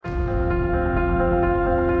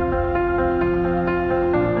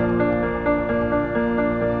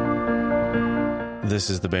This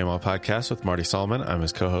is the Baymall Podcast with Marty Solomon. I'm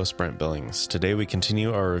his co-host, Brent Billings. Today we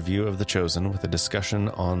continue our review of The Chosen with a discussion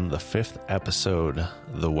on the 5th episode,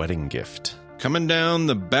 The Wedding Gift. Coming down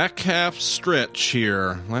the back half stretch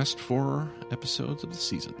here. Last 4 episodes of the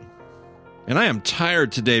season. And I am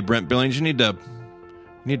tired today, Brent Billings. You need to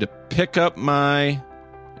pick up my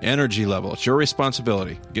energy level. It's your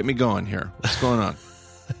responsibility. Get me going here. What's going on?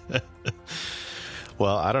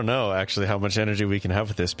 Well, I don't know actually how much energy we can have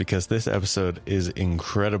with this because this episode is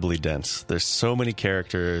incredibly dense. There's so many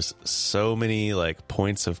characters, so many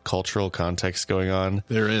points of cultural context going on.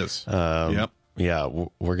 There is. Yep. Yeah,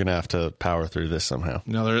 we're going to have to power through this somehow.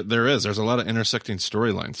 No, there is. There's a lot of intersecting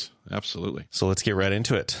storylines. Absolutely. So let's get right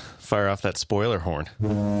into it. Fire off that spoiler horn.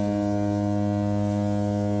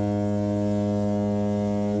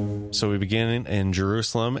 So we begin in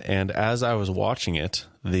Jerusalem, and as I was watching it,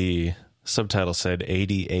 the subtitle said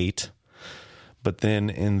 88, but then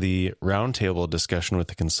in the roundtable discussion with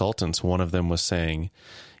the consultants, one of them was saying,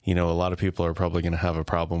 a lot of people are probably going to have a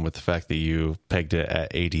problem with the fact that you pegged it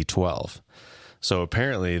at AD 12. So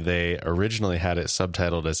apparently they originally had it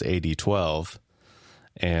subtitled as AD 12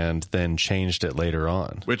 and then changed it later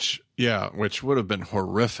on. Which would have been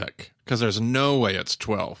horrific because there's no way it's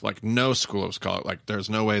 12. No school of scholar,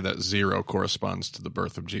 there's no way that 0 corresponds to the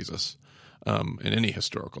birth of Jesus. In any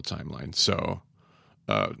historical timeline. So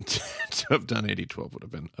to have done 80-12 would have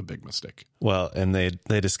been a big mistake. Well, and they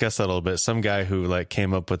discussed that a little bit. Some guy who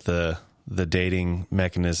came up with the dating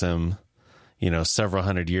mechanism, several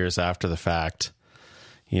hundred years after the fact,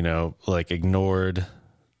 ignored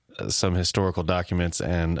some historical documents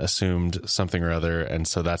and assumed something or other. And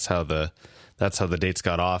so that's how the dates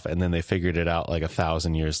got off, and then they figured it out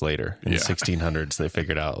 1,000 years later. In the 1600s, they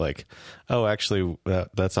figured out actually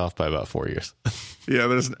that's off by about 4 years. Yeah,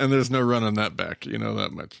 there's no run on that back, that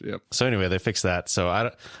much. Yep. So anyway, they fixed that. So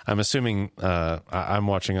I'm assuming I'm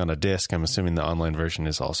watching on a disc. I'm assuming the online version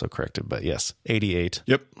is also corrected. But yes, 88.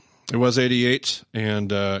 Yep, it was 88,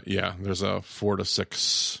 and there's a 4 to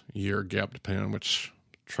 6 year gap depending on which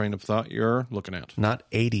train of thought you're looking at. Not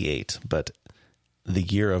 88, but the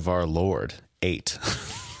year of our Lord. 8,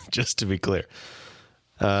 just to be clear.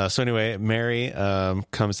 So anyway, Mary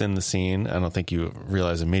comes in the scene. I don't think you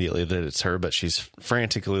realize immediately that it's her, but she's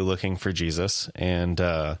frantically looking for Jesus, and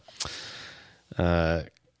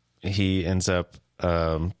he ends up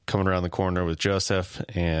coming around the corner with Joseph,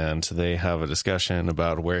 and they have a discussion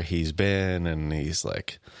about where he's been, and he's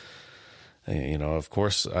like, of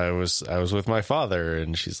course I was with my father,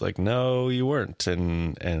 and she's like, no, you weren't.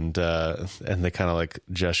 And they kind of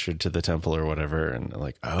gestured to the temple or whatever. And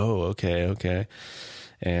oh, okay.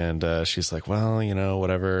 And she's like, well,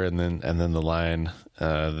 whatever. And then the line,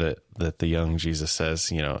 that the young Jesus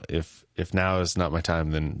says, if now is not my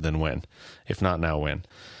time, then when? If not now, when?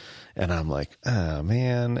 And I'm like, oh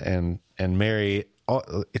man. And Mary,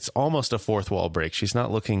 it's almost a fourth wall break. She's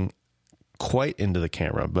not looking quite into the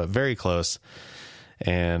camera, but very close.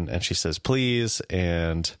 And she says, please.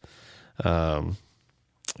 And,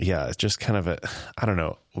 it's just kind of I don't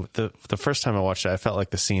know. The first time I watched it, I felt like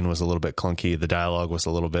the scene was a little bit clunky. The dialogue was a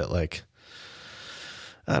little bit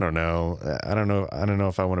I don't know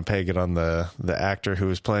if I want to peg it on the actor who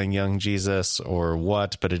was playing young Jesus or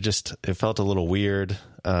what, but it felt a little weird.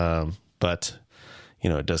 But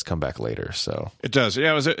it does come back later, so. It does.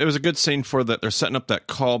 Yeah, it was a good scene for that. They're setting up that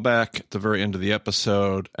callback at the very end of the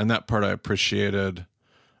episode, and that part I appreciated.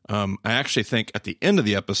 I actually think at the end of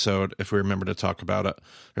the episode, if we remember to talk about it,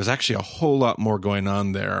 there's actually a whole lot more going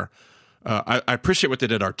on there. I appreciate what they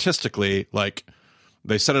did artistically.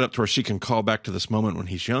 They set it up to where she can call back to this moment when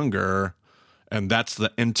he's younger, and that's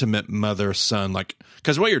the intimate mother-son.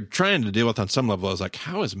 Because what you're trying to deal with on some level is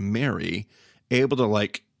how is Mary able to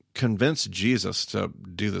convince Jesus to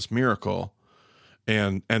do this miracle,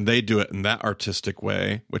 and they do it in that artistic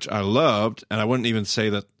way, which I loved. And I wouldn't even say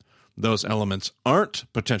that those elements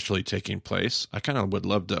aren't potentially taking place. I kind of would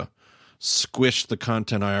love to squish the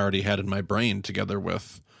content I already had in my brain together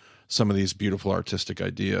with some of these beautiful artistic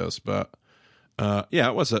ideas. But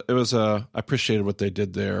it was I appreciated what they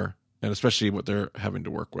did there, and especially what they're having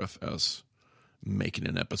to work with as making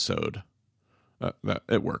an episode. That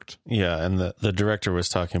it worked. Yeah, and the director was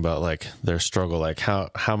talking about their struggle,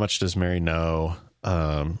 how much does Mary know?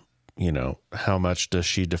 How much does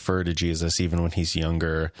she defer to Jesus even when he's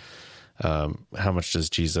younger? How much does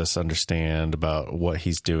Jesus understand about what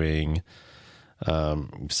he's doing?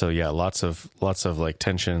 So yeah, lots of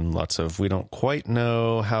tension, lots of we don't quite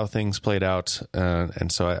know how things played out,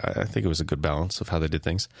 and so I think it was a good balance of how they did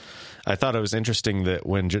things. I thought it was interesting that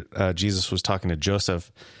when Jesus was talking to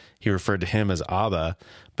Joseph, he referred to him as Abba,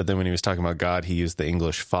 but then when he was talking about God, he used the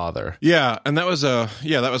English Father. Yeah, and that was a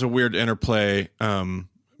weird interplay,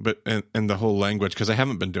 but in the whole language, because they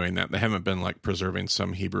haven't been doing that. They haven't been like preserving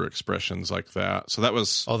some Hebrew expressions like that. So that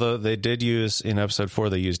was, although they did use in episode 4,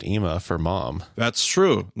 they used Ema for mom. That's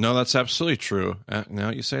true. No, that's absolutely true. Now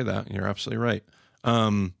you say that, you're absolutely right.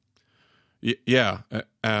 Yeah,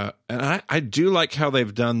 and I do like how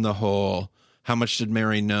they've done the whole, how much did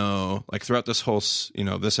Mary know, like throughout this whole,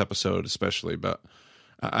 this episode especially, but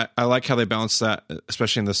I like how they balance that,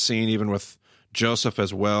 especially in the scene, even with Joseph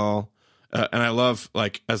as well. And I love,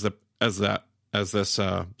 like, as this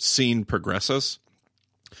scene progresses,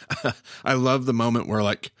 I love the moment where,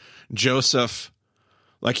 like, Joseph,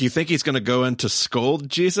 like, you think he's going to go in to scold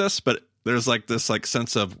Jesus, but there's like this like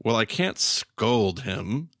sense of, well, I can't scold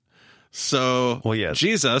him. So, well, yeah.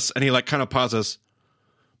 Jesus, and he like kind of pauses,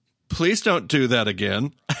 please don't do that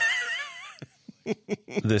again.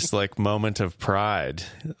 This like moment of pride,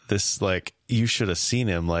 this like, you should have seen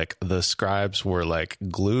him, like the scribes were like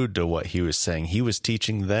glued to what he was saying. He was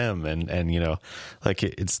teaching them, and like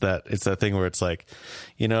it's that thing where it's like,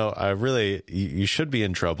 I really, you should be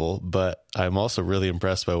in trouble, but I'm also really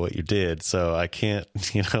impressed by what you did, so I can't,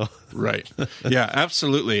 Right. Yeah,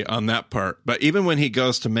 absolutely on that part. But even when he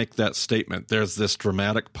goes to make that statement, there's this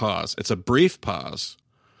dramatic pause. It's a brief pause.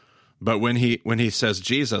 But when he says,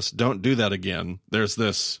 Jesus, don't do that again, there's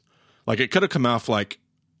this, like, it could have come off like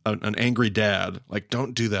an angry dad, like,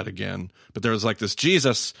 don't do that again. But there's like this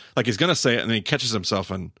Jesus, like he's going to say it, and then he catches himself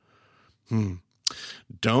and,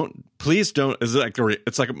 please don't,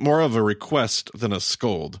 it's like more of a request than a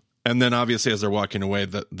scold. And then obviously as they're walking away,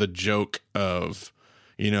 the joke of,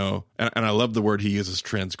 and I love the word he uses,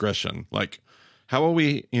 transgression, like, how will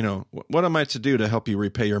we, what am I to do to help you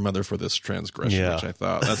repay your mother for this transgression? Yeah. Which I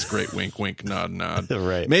thought, that's great. Wink, wink, nod, nod.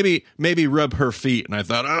 Right. Maybe rub her feet. And I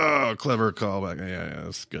thought, oh, clever callback. Yeah,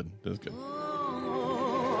 that's good. That's good.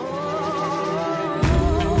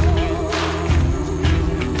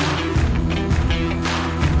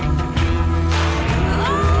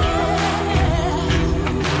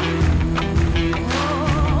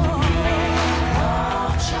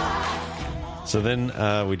 So then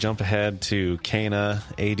we jump ahead to Cana,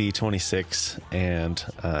 AD 26, and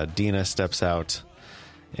Dina steps out,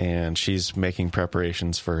 and she's making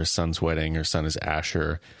preparations for her son's wedding. Her son is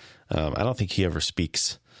Asher. I don't think he ever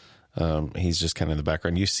speaks. He's just kind of in the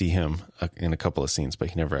background. You see him in a couple of scenes,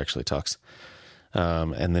 but he never actually talks.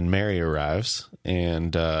 And then Mary arrives,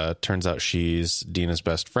 and turns out she's Dina's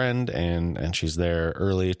best friend, and she's there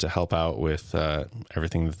early to help out with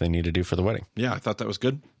everything that they need to do for the wedding. Yeah, I thought that was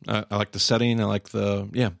good. I like the setting. I like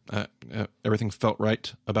everything felt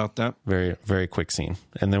right about that. Very, very quick scene.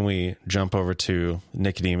 And then we jump over to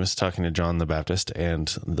Nicodemus talking to John the Baptist, and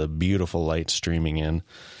the beautiful light streaming in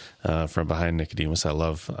from behind Nicodemus. I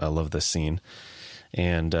love this scene.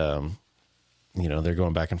 And they're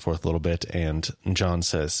going back and forth a little bit, and John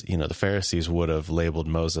says, the Pharisees would have labeled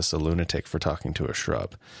Moses a lunatic for talking to a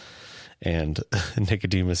shrub. And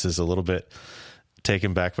Nicodemus is a little bit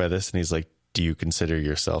taken back by this, and he's like, do you consider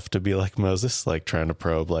yourself to be like Moses? Like trying to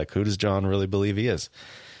probe, like, who does John really believe he is?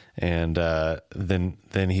 And then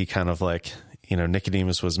he kind of like,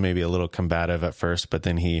 Nicodemus was maybe a little combative at first, but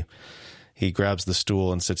then he grabs the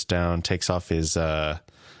stool and sits down, takes off his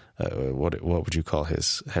what would you call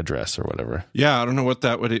his headdress or whatever? Yeah, I don't know what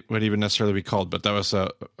that would even necessarily be called, but that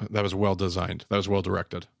was well designed. That was well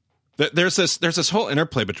directed. There's this whole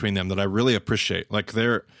interplay between them that I really appreciate. Like they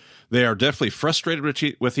are definitely frustrated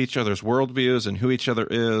with each other's worldviews and who each other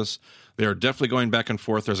is. They are definitely going back and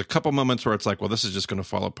forth. There's a couple moments where it's like, well, this is just going to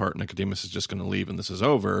fall apart. Nicodemus is just going to leave, and this is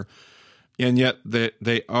over. And yet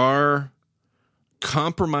they are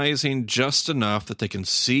compromising just enough that they can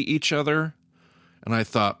see each other. And I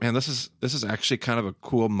thought, man, this is actually kind of a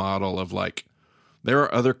cool model of like, there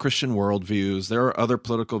are other Christian worldviews, there are other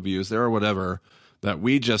political views, there are whatever that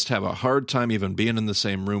we just have a hard time even being in the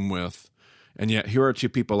same room with. And yet here are two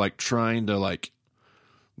people like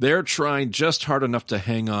they're trying just hard enough to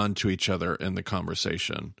hang on to each other in the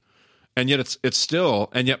conversation. And yet it's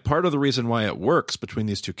still, and yet part of the reason why it works between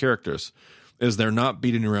these two characters is they're not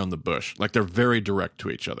beating around the bush. Like they're very direct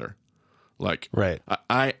to each other. Like, right.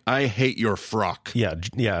 I hate your frock. Yeah,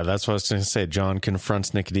 that's what I was going to say. John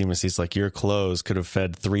confronts Nicodemus. He's like, your clothes could have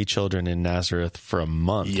fed 3 children in Nazareth for a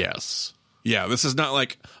month. Yes. Yeah, this is not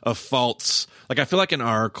like a false, like I feel like in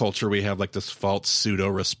our culture we have like this false pseudo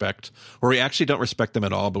respect where we actually don't respect them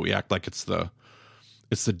at all, but we act like it's the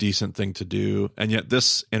decent thing to do. And yet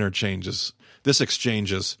this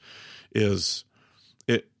exchange is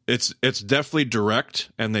It's definitely direct,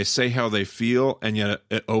 and they say how they feel, and yet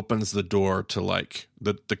it opens the door to like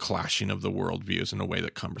the clashing of the worldviews in a way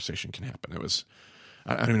that conversation can happen. It was,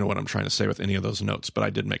 I don't even know what I'm trying to say with any of those notes, but I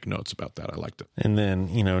did make notes about that. I liked it. And then,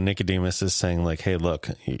 Nicodemus is saying like, hey, look,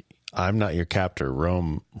 I'm not your captor.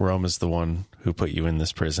 Rome is the one who put you in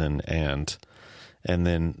this prison. And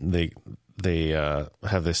then they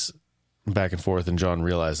have this back and forth, and John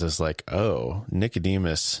realizes like, oh,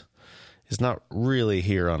 Nicodemus is not really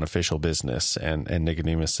here on official business. And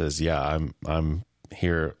Nicodemus says, yeah, I'm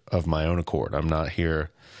here of my own accord. I'm not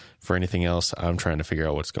here for anything else. I'm trying to figure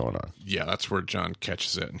out what's going on. Yeah, that's where John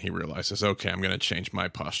catches it, and he realizes, okay, I'm going to change my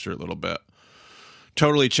posture a little bit.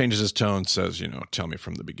 Totally changes his tone, says, tell me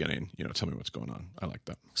from the beginning, tell me what's going on. I like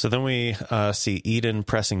that. So then we see Eden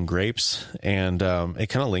pressing grapes, and it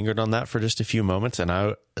kind of lingered on that for just a few moments. And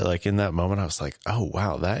I, like, in that moment, I was like, oh,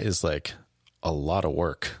 wow, that is like a lot of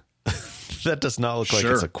work. That does not look like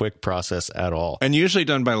it's a quick process at all. And usually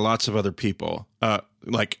done by lots of other people.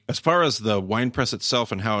 Like, as far as the wine press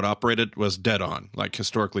itself and how it operated was dead on, like,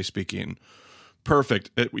 historically speaking. Perfect.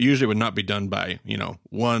 It usually would not be done by,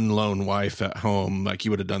 one lone wife at home. Like, you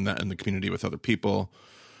would have done that in the community with other people,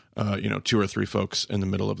 2 or 3 folks in the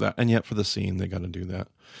middle of that. And yet for the scene, they got to do that.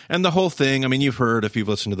 And the whole thing, I mean, if you've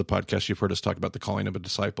listened to the podcast, you've heard us talk about the calling of a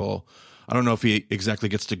disciple. I don't know if he exactly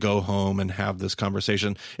gets to go home and have this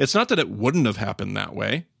conversation. It's not that it wouldn't have happened that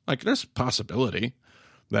way. Like, there's a possibility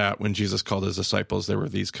that when Jesus called his disciples, there were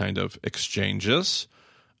these kind of exchanges.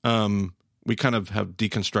 We kind of have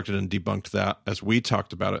deconstructed and debunked that as we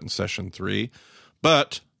talked about it in session 3.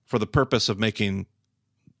 But for the purpose of making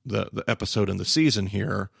the episode in the season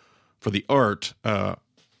here, for the art, I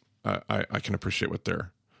can appreciate what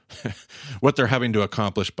they're having to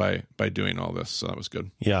accomplish by doing all this. So that was good.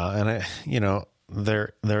 Yeah, and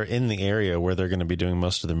they're in the area where they're going to be doing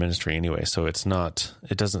most of their ministry anyway. So it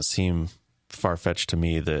doesn't seem far-fetched to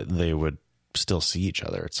me that they would still see each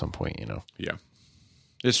other at some point. Yeah.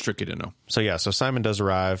 It's tricky to know. So Simon does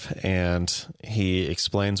arrive, and he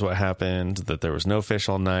explains what happened, that there was no fish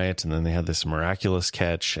all night, and then they had this miraculous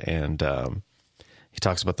catch, and he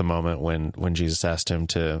talks about the moment when Jesus asked him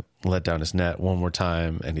to let down his net one more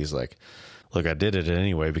time, and he's like, look, I did it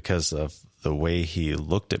anyway because of the way he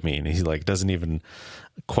looked at me, and he like doesn't even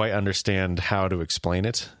quite understand how to explain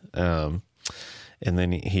it. And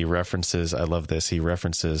then he references, I love this, he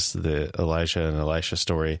references the Elijah and Elisha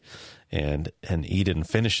story, and Eden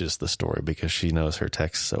finishes the story because she knows her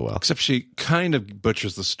text so well. Except she kind of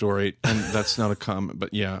butchers the story, and that's not a comment,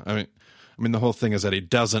 but yeah, I mean, the whole thing is that he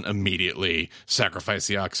doesn't immediately sacrifice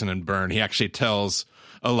the oxen and burn. He actually tells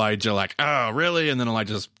Elijah, like, oh, really? And then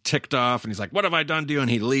Elijah's ticked off, and he's like, what have I done to you? And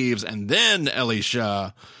he leaves, and then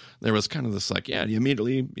Elisha, there was kind of this like, yeah, he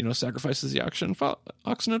immediately, sacrifices the oxen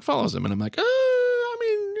and follows him. And I'm like,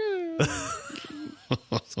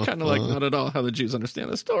 it's kind of like not at all how the Jews understand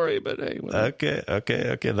the story, but hey. Whatever.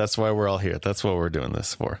 Okay. That's why we're all here. That's what we're doing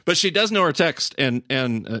this for. But she does know her text, and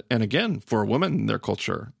again, for a woman in their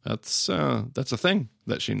culture, that's a thing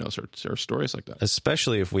that she knows her stories like that.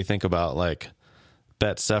 Especially if we think about like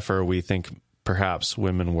Bet Sefer, we think perhaps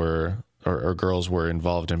women were or girls were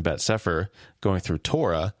involved in Bet Sefer going through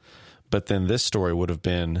Torah, but then this story would have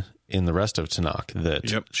been in the rest of Tanakh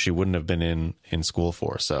that she wouldn't have been in school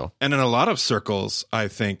for. So, and in a lot of circles, I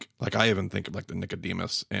think, like I even think of like the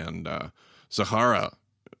Nicodemus and Zahara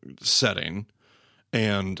setting,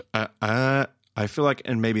 and I feel like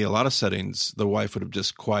in maybe a lot of settings, the wife would have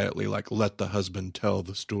just quietly like let the husband tell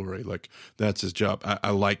the story, like that's his job.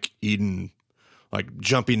 I like Eden like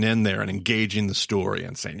jumping in there and engaging the story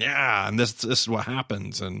and saying, yeah, and this is what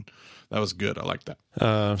happens, and that was good. I like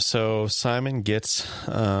that. So Simon gets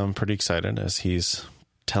pretty excited as he's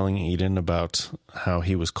telling Eden about how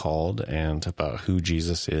he was called and about who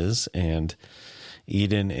Jesus is. And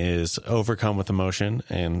Eden is overcome with emotion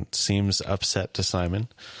and seems upset to Simon.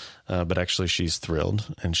 But actually she's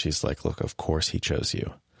thrilled. And she's like, look, of course he chose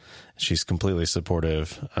you. She's completely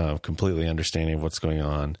supportive, completely understanding of what's going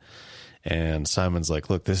on. And Simon's like,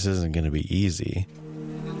 look, this isn't going to be easy.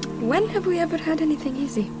 When have we ever had anything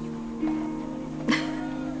easy?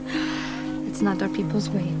 It's not our people's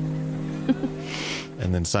way.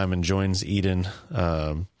 And then Simon joins Eden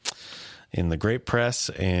in the grape press,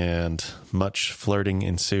 and much flirting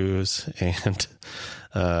ensues. And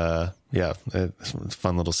it's a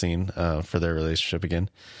fun little scene for their relationship again.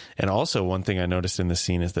 And also, one thing I noticed in this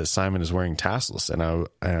scene is that Simon is wearing tassels, and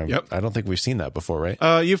I don't think we've seen that before,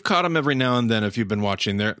 right? You've caught them every now and then if you've been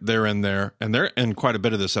watching. They're in there, and they're in quite a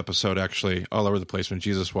bit of this episode, actually, all over the place. When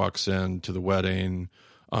Jesus walks in to the wedding,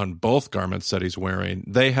 on both garments that he's wearing,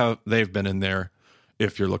 they've been in there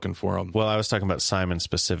if you're looking for them. Well, I was talking about Simon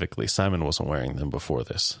specifically. Simon wasn't wearing them before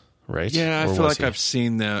this, right? Yeah, Or I feel was like he? I've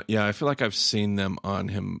seen that. Yeah, I feel like I've seen them on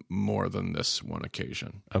him more than this one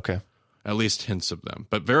occasion. Okay. At least hints of them,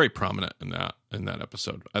 but very prominent in that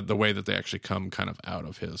episode. The way that they actually come kind of out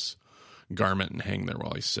of his garment and hang there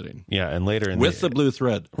while he's sitting. Yeah, and later in With the blue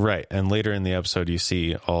thread. right, and later in the episode, you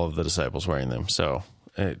see all of the disciples wearing them. So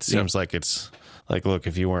it seems like it's like, look,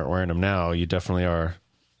 if you weren't wearing them now, you definitely are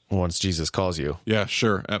once Jesus calls you. Yeah,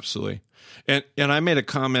 sure, absolutely. And I made a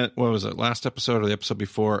comment, what was it, last episode or the episode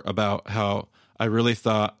before, about how I really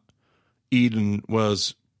thought Eden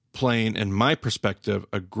was playing, in my perspective,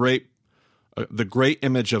 the great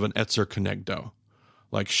image of an Etzer Kenegdo.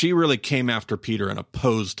 Like, she really came after Peter and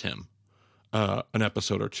opposed him an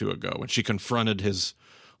episode or two ago when she confronted his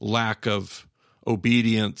lack of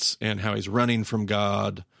obedience and how he's running from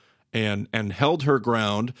God, and held her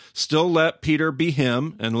ground, still let Peter be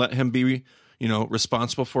him and let him be,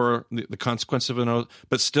 responsible for the consequence of an oath,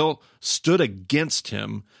 but still stood against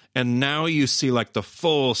him. And now you see like the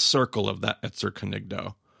full circle of that Etzer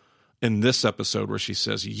Kenegdo in this episode where she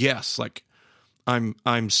says, yes, like,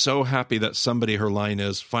 I'm so happy that somebody, her line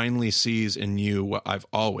is, finally sees in you what I've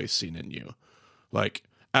always seen in you. Like,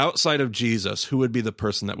 outside of Jesus, who would be the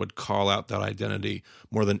person that would call out that identity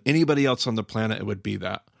more than anybody else on the planet? It would be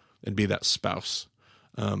that. It'd be that spouse.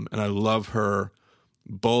 And I love her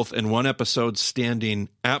both in one episode standing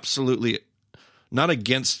absolutely not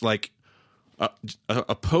against, like,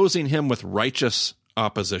 opposing him with righteous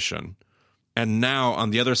opposition. And now on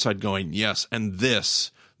the other side going, yes, and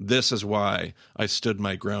this is why I stood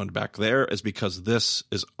my ground back there, is because this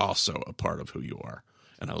is also a part of who you are.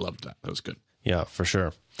 And I loved that. That was good. Yeah, for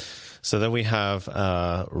sure. So then we have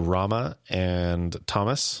Rama and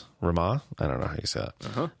Thomas. Rama, I don't know how you say that.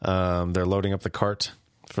 Uh-huh. They're loading up the cart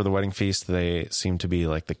for the wedding feast. They seem to be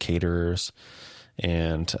like the caterers,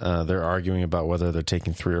 and they're arguing about whether they're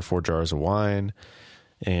taking 3 or 4 jars of wine.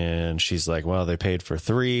 And she's like, well, they paid for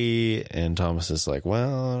 3. And Thomas is like,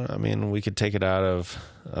 well, I mean, we could take it out of,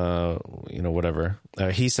 whatever.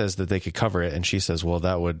 He says that they could cover it. And she says, well,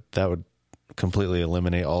 that would completely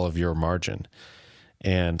eliminate all of your margin.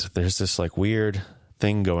 And there's this like weird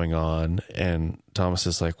thing going on. And Thomas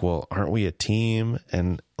is like, well, aren't we a team?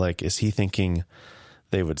 And like, is he thinking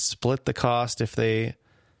they would split the cost if they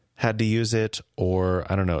had to use it? Or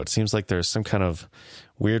I don't know. It seems like there's some kind of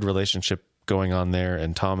weird relationship going on there,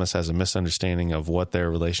 and Thomas has a misunderstanding of what their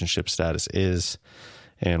relationship status is,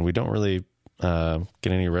 and we don't really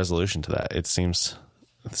get any resolution to that. It seems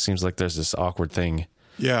like there's this awkward thing,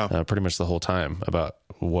 pretty much the whole time about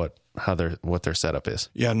what their setup is.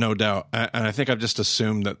 Yeah, no doubt. And I think I've just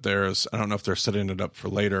assumed that I don't know if they're setting it up for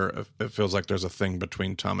later. It feels like there's a thing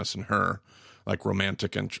between Thomas and her, like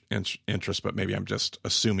romantic interest, but maybe I'm just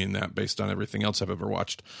assuming that based on everything else I've ever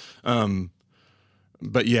watched.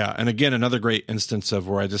 But yeah, and again, another great instance of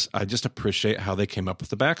where I just appreciate how they came up with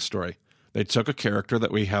the backstory. They took a character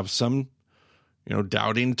that we have some,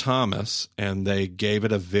 doubting Thomas, and they gave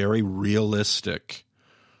it a very realistic,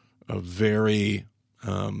 a very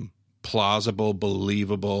plausible,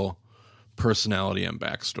 believable personality and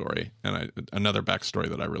backstory, and another backstory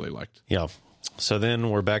that I really liked. Yeah. So then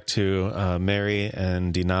we're back to Mary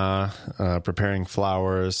and Dinah preparing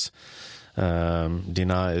flowers.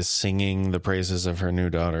 Dinah is singing the praises of her new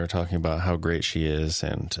daughter, talking about how great she is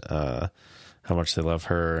and how much they love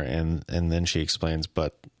her, and then she explains,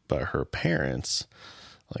 but her parents,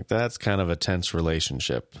 like, that's kind of a tense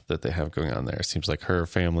relationship that they have going on there. It seems like her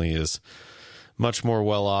family is much more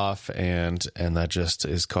well off, and that just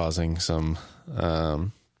is causing some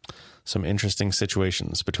interesting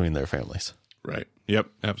situations between their families. Right. Yep.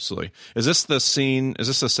 Absolutely. Is this the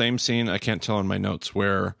same scene? I can't tell in my notes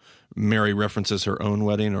where Mary references her own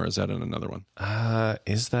wedding, or is that in another one?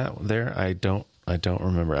 Is that there? I don't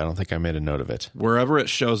remember. I don't think I made a note of it. Wherever it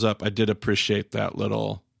shows up, I did appreciate that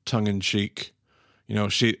little tongue-in-cheek.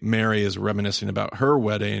 Mary is reminiscing about her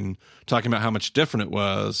wedding, talking about how much different it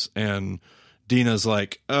was, and Dina's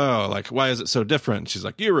like, oh, like, why is it so different? And she's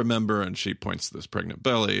like, you remember, and she points to this pregnant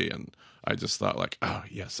belly, and I just thought, like, oh,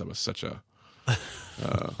 yes, that was such a...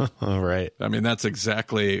 right. I mean, that's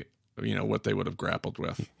exactly... what they would have grappled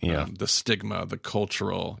with. Yeah. The stigma, the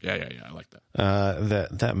cultural. Yeah. I like that.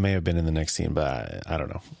 That may have been in the next scene, but I don't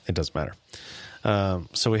know. It doesn't matter.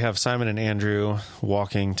 So we have Simon and Andrew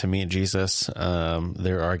walking to meet Jesus.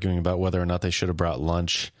 They're arguing about whether or not they should have brought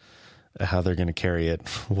lunch, how they're going to carry it,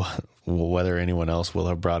 whether anyone else will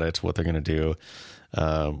have brought it, what they're going to do,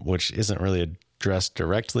 which isn't really addressed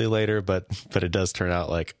directly later, but it does turn out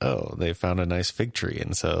like, oh, they found a nice fig tree,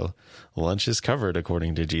 and so lunch is covered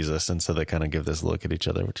according to Jesus, and so they kind of give this look at each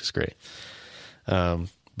other, which is great.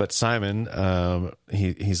 But Simon,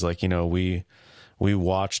 he's like, we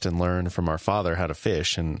watched and learned from our father how to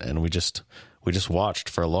fish, and we just watched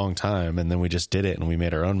for a long time, and then we just did it, and we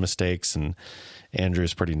made our own mistakes. And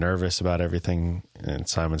Andrew's pretty nervous about everything, and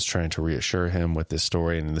Simon's trying to reassure him with this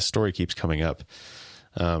story, and the story keeps coming up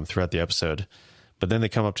throughout the episode. But then they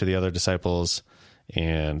come up to the other disciples,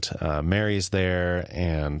 and Mary's there,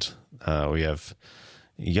 and we have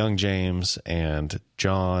young James and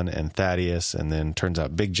John and Thaddeus, and then turns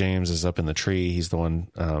out Big James is up in the tree. He's the one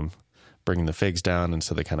bringing the figs down, and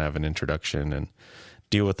so they kind of have an introduction and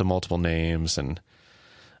deal with the multiple names, and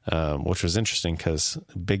which was interesting because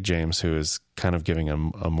Big James, who is kind of giving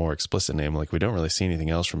a more explicit name, like we don't really see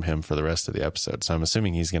anything else from him for the rest of the episode, so I'm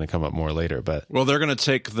assuming he's going to come up more later. But well, they're going to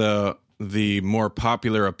take the more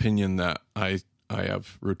popular opinion that I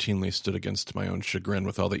have routinely stood against my own chagrin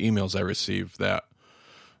with all the emails I receive, that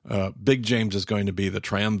Big James is going to be the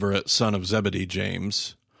triumvirate son of Zebedee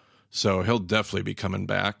James, so he'll definitely be coming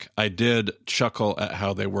back. I did chuckle at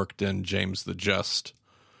how they worked in James the Just,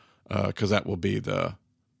 because that will be the...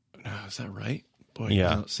 is that right? Boy,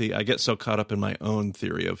 yeah. See, I get so caught up in my own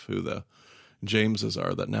theory of who the Jameses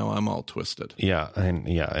are that now I'm all twisted. Yeah, and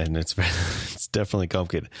it's it's definitely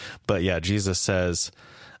complicated. But yeah, Jesus says,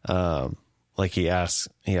 like he asks,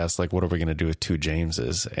 like, what are we going to do with two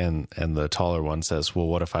Jameses? And the taller one says, well,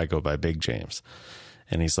 what if I go by Big James?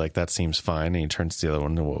 And he's like, that seems fine. And he turns to the other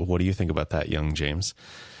one, what do you think about that, young James?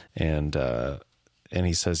 And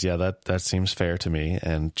he says, yeah, that seems fair to me.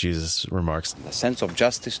 And Jesus remarks, the sense of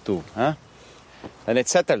justice too, huh? And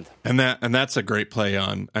it's settled. And that's a great play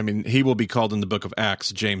on, I mean, he will be called in the book of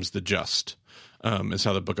Acts James the Just, is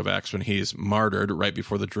how the book of Acts, when he's martyred right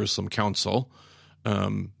before the Jerusalem Council,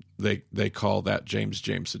 they call that James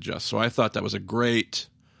the Just. So I thought that was a great,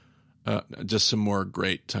 just some more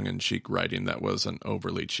great tongue-in-cheek writing that wasn't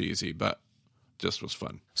overly cheesy, but just was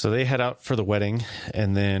fun. So they head out for the wedding,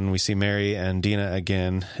 and then we see Mary and Dina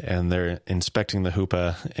again, and they're inspecting the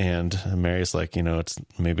hoopah, and Mary's like, it's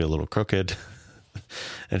maybe a little crooked.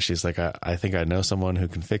 And she's like, I think I know someone who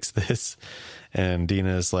can fix this. And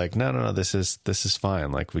Dina is like, no, this is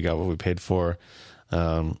fine. Like, we got what we paid for.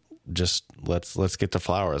 Just let's get the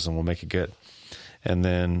flowers and we'll make it good. And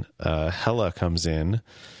then Hella comes in,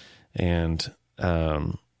 and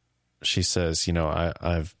she says,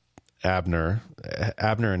 I've Abner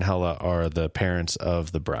and Hella are the parents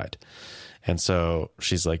of the bride. And so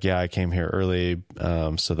she's like, yeah, I came here early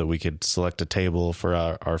so that we could select a table for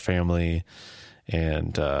our family.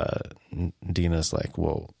 And Dina's like,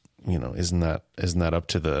 well, isn't that up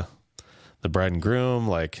to the bride and groom?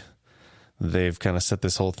 Like, they've kind of set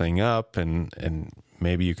this whole thing up, and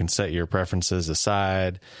maybe you can set your preferences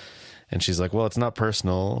aside. And she's like, well, it's not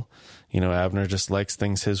personal. Abner just likes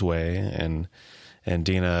things his way. And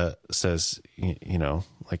Dina says,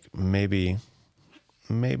 like, maybe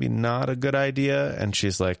not a good idea. And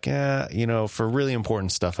she's like, yeah, for really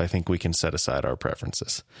important stuff, I think we can set aside our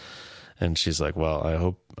preferences. And she's like, well,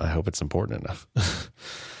 I hope it's important enough.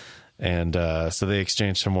 And so they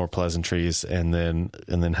exchange some more pleasantries, and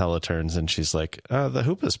then Hella turns and she's like, the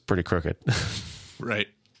hoop is pretty crooked. Right.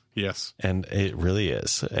 Yes. And it really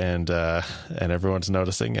is. And everyone's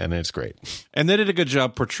noticing, and it's great. And they did a good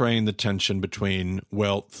job portraying the tension between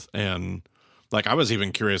wealth and, like, I was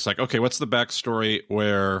even curious, like, okay, what's the backstory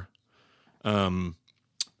where,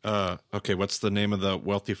 okay, what's the name of the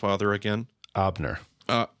wealthy father again? Abner.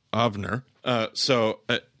 So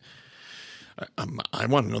I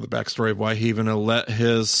want to know the backstory of why he even let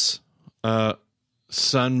his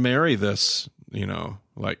son marry this,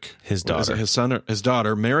 like his daughter, his son or his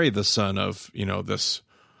daughter marry the son of, this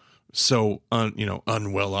so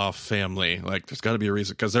unwell off family. Like, there's got to be a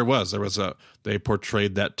reason, because there was they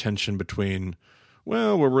portrayed that tension between,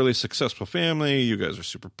 well, we're a really successful family, you guys are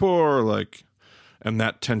super poor, like, and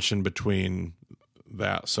that tension between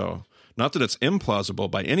that. So not that it's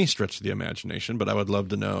implausible by any stretch of the imagination, but I would love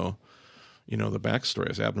to know, the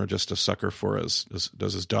backstory. Is Abner just a sucker for does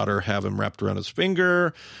his daughter have him wrapped around his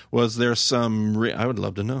finger? Was there some, I would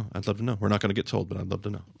love to know. I'd love to know. We're not going to get told, but I'd love to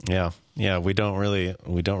know. Yeah. Yeah. We don't really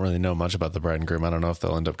know much about the bride and groom. I don't know if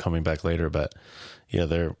they'll end up coming back later, but yeah,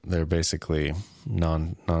 they're basically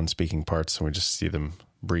non-speaking parts, and we just see them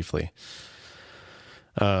briefly.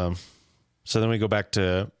 So then we go back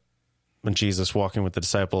to when Jesus walking with the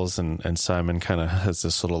disciples, and Simon kind of has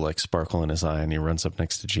this little like sparkle in his eye, and he runs up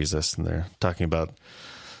next to Jesus, and they're talking about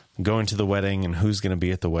going to the wedding and who's going to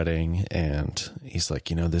be at the wedding. And he's like,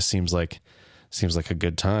 this seems like a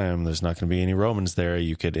good time. There's not going to be any Romans there.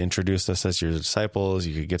 You could introduce us as your disciples.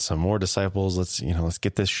 You could get some more disciples. Let's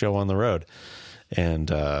get this show on the road.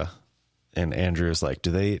 And Andrew's like,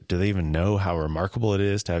 do they even know how remarkable it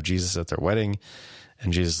is to have Jesus at their wedding?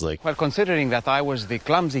 And Jesus is like, Well, considering that I was the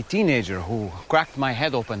clumsy teenager who cracked my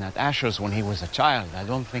head open at Asher's when he was a child, I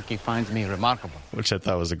don't think he finds me remarkable. which I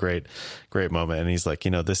thought was a great moment. And he's like,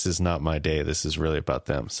 this is not my day. This is really about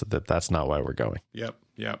them. So that's not why we're going. Yep.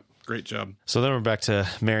 Great job. So then we're back to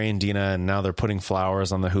Mary and Dina, and now they're putting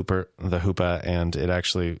flowers on the hoopah, and it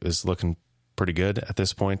actually is looking pretty good at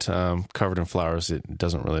this point. Covered in flowers. It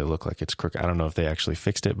doesn't really look like it's crooked. I don't know if they actually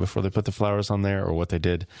fixed it before they put the flowers on there or what they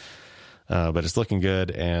did. But it's looking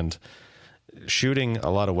good. And shooting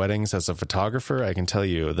a lot of weddings as a photographer, I can tell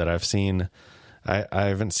you that I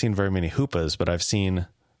haven't seen very many hoopahs, but I've seen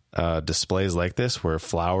displays like this where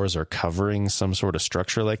flowers are covering some sort of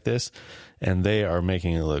structure like this, and they are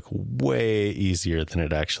making it look way easier than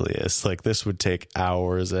it actually is. Like, this would take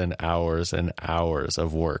hours and hours and hours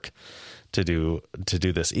of work to do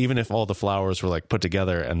this. Even if all the flowers were like put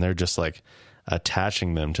together and they're just like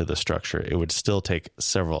attaching them to the structure, it would still take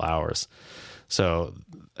several hours. So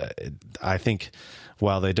I think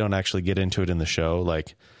while they don't actually get into it in the show,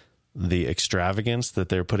 like the extravagance that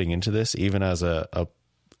they're putting into this, even as a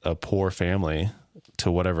poor family, to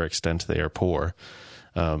whatever extent they are poor,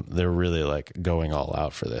 they're really like going all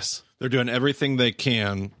out for this. They're doing everything they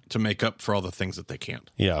can to make up for all the things that they can't.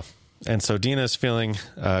 Yeah. And so Dina's feeling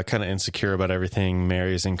kind of insecure about everything.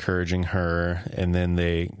 Mary's encouraging her, and then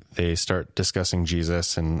they start discussing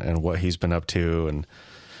Jesus and what he's been up to and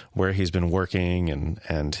where he's been working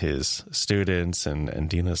and his students. And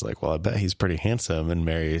Dina's like, well, I bet he's pretty handsome. And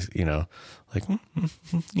Mary's, like,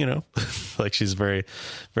 like she's very,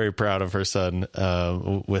 very proud of her son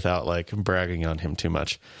without like bragging on him too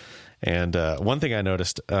much. And one thing I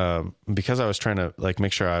noticed, because I was trying to like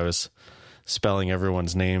make sure I was spelling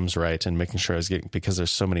everyone's names right and making sure I was getting, because there's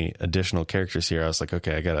so many additional characters here, I was like,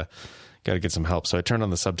 okay, I gotta get some help. So I turned on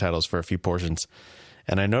the subtitles for a few portions,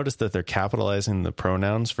 and I noticed that they're capitalizing the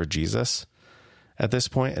pronouns for Jesus at this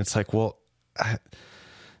point. It's like, well,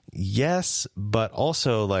 yes, but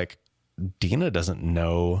also like Dina doesn't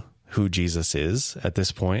know who Jesus is at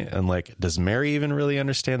this point. And like, does Mary even really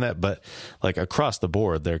understand that? But like across the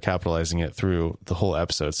board, they're capitalizing it through the whole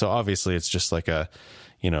episode. So obviously it's just like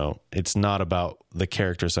it's not about the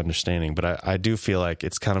characters understanding, but I do feel like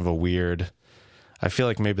it's kind of a weird, I feel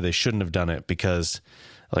like maybe they shouldn't have done it because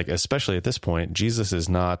like, especially at this point, Jesus is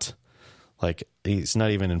not like, he's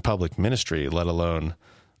not even in public ministry, let alone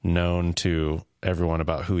known to everyone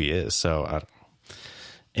about who he is. So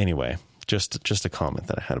anyway, just a comment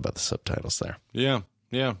that I had about the subtitles there. Yeah.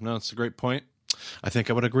 No, it's a great point. I think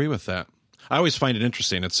I would agree with that. I always find it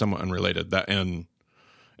interesting. It's somewhat unrelated that in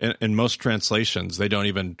most translations, they won't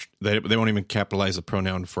even capitalize the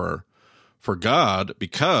pronoun for God,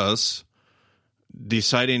 because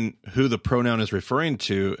deciding who the pronoun is referring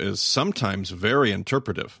to is sometimes very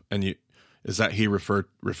interpretive. And is that he refer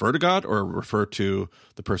to God, or refer to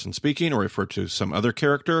the person speaking, or refer to some other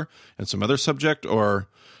character and some other subject,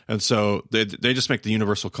 and so they just make the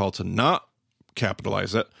universal call to not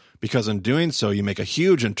capitalize it, because in doing so you make a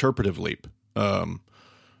huge interpretive leap.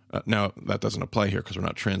 Now that doesn't apply here because we're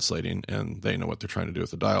not translating and they know what they're trying to do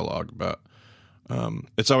with the dialogue, but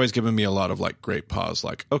it's always given me a lot of like great pause,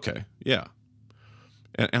 like, okay, yeah.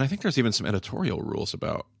 And I think there's even some editorial rules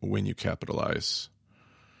about when you capitalize.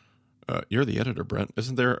 You're the editor, Brent.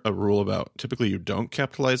 Isn't there a rule about typically you don't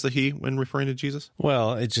capitalize the he when referring to Jesus?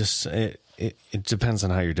 Well, it depends on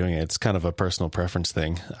how you're doing it. It's kind of a personal preference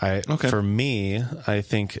thing. For me, I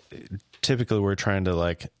think typically we're trying to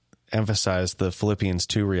like emphasize the Philippians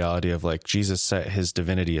 2 reality of like Jesus set his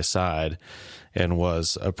divinity aside and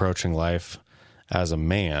was approaching life as a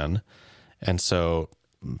man. And so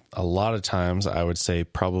a lot of times I would say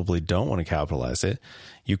probably don't want to capitalize it.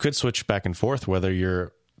 You could switch back and forth whether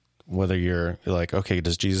you're like, okay,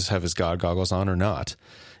 does Jesus have his God goggles on or not?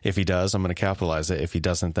 If he does, I'm going to capitalize it. If he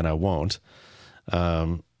doesn't, then I won't.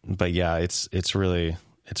 But yeah, it's really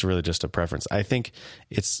just a preference. I think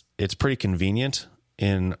it's pretty convenient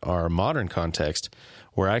in our modern context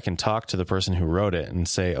where I can talk to the person who wrote it and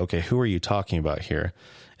say, okay, who are you talking about here?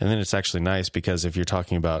 And then it's actually nice because if you're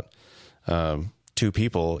talking about two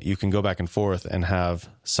people, you can go back and forth and have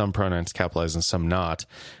some pronouns capitalized and some not,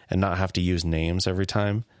 and not have to use names every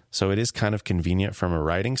time. So it is kind of convenient from a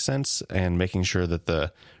writing sense and making sure that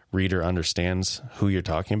the reader understands who you're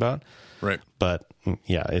talking about. Right. But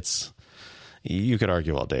yeah, you could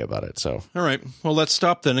argue all day about it. So, all right, well, let's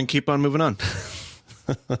stop then and keep on moving on.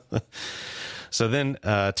 So then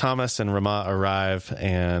Thomas and Rama arrive,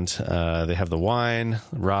 and they have the wine.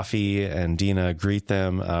 Rafi and Dina greet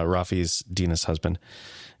them. Rafi's Dina's husband,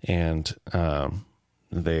 and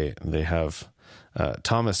they have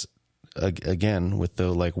Thomas again, with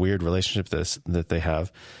the like weird relationship that they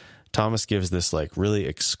have, Thomas gives this like really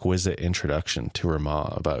exquisite introduction to her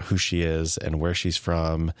mom about who she is and where she's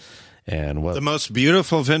from and what the most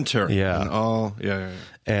beautiful winter. Yeah. And all. Yeah.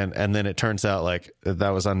 And then it turns out like that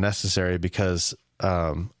was unnecessary because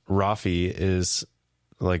Rafi is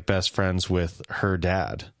like best friends with her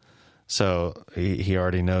dad. So he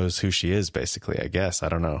already knows who she is, basically, I guess. I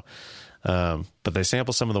don't know. But they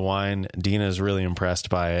sample some of the wine. Dina is really impressed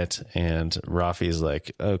by it. And Rafi is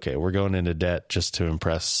like, okay, we're going into debt just to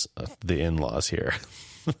impress the in-laws here.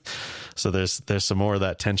 So there's some more of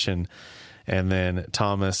that tension. And then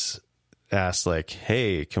Thomas asks like,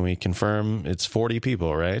 hey, can we confirm it's 40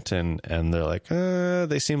 people, right? And they're like,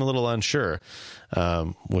 they seem a little unsure,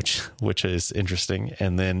 which is interesting.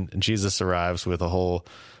 And then Jesus arrives with a whole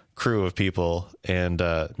crew of people, and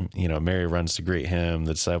Mary runs to greet him.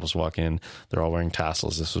 The disciples walk in, they're all wearing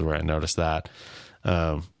tassels. This is where I noticed that.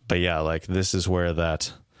 But yeah, like this is where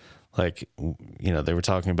that, like, they were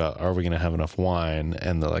talking about, are we going to have enough wine?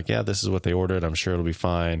 And they're like, yeah, this is what they ordered. I'm sure it'll be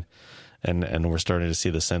fine. And we're starting to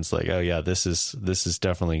see the sense like, oh yeah, this is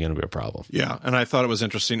definitely going to be a problem. Yeah, and I thought it was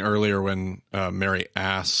interesting earlier when Mary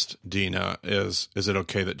asked Dina, "Is it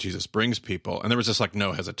okay that Jesus brings people?" And there was just like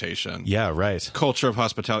no hesitation. Yeah, right. Culture of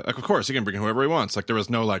hospitality. Like, of course, he can bring whoever he wants. Like there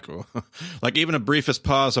was no like even a briefest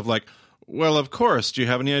pause of like, well, of course. Do you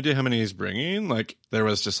have any idea how many he's bringing? Like there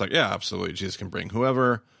was just like, yeah, absolutely. Jesus can bring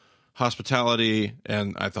whoever. Hospitality,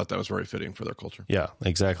 and I thought that was very fitting for their culture. Yeah,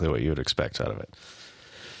 exactly what you would expect out of it.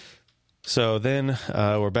 So then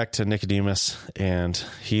we're back to Nicodemus, and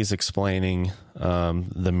he's explaining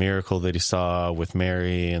the miracle that he saw with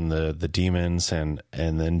Mary and the demons, and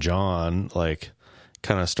then John like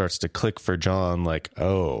kind of starts to click for John, like,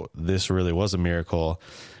 oh, this really was a miracle,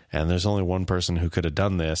 and there's only one person who could have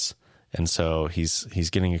done this, and so he's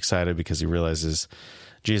getting excited because he realizes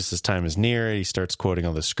Jesus' time is near. He starts quoting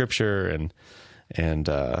all the scripture, and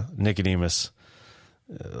Nicodemus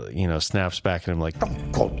snaps back at him like,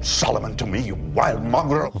 "Don't quote Solomon to me, you wild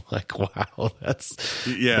mongrel." Like, wow,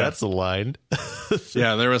 that's a line.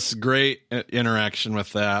 Yeah, there was great interaction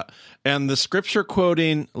with that. And the scripture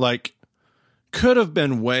quoting, like, could have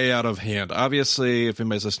been way out of hand. Obviously, if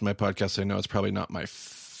anybody's listened to my podcast, they know it's probably not my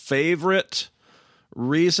favorite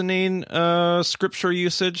reasoning scripture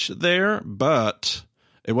usage there, but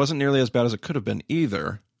it wasn't nearly as bad as it could have been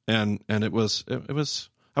either. And it was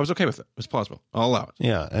I was okay with it. It was plausible. I'll allow it.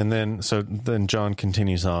 Yeah, and then John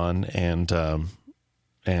continues on and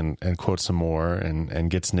quotes some more and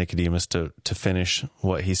gets Nicodemus to finish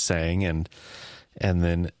what he's saying, and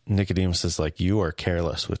then Nicodemus is like, "You are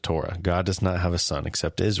careless with Torah. God does not have a son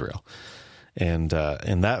except Israel." And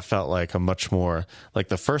that felt like a much more like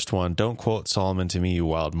the first one. Don't quote Solomon to me, you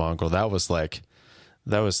wild mongrel. That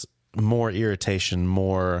was more irritation,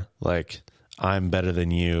 more like, I'm better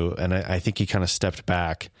than you. And I think he kind of stepped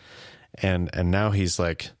back, and now he's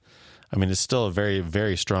like, I mean, it's still a very,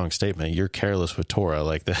 very strong statement. You're careless with Torah.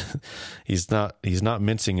 Like he's not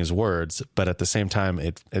mincing his words, but at the same time,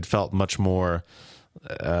 it felt much more,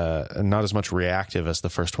 not as much reactive as the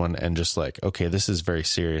first one. And just like, okay, this is very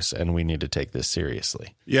serious and we need to take this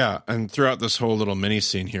seriously. Yeah. And throughout this whole little mini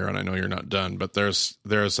scene here, and I know you're not done, but there's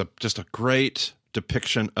just a great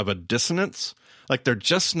depiction of a dissonance. Like they're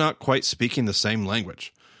just not quite speaking the same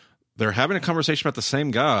language. They're having a conversation about the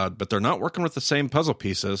same God, but they're not working with the same puzzle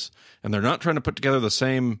pieces, and they're not trying to put together the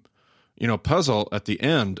same, puzzle at the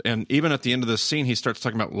end. And even at the end of this scene, he starts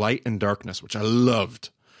talking about light and darkness, which I loved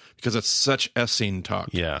because it's such Essene talk.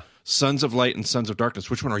 Yeah. Sons of light and sons of darkness.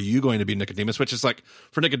 Which one are you going to be, Nicodemus? Which is like,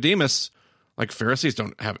 for Nicodemus, like Pharisees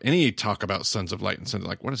don't have any talk about sons of light and sons of,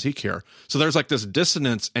 like, what does he care? So there's like this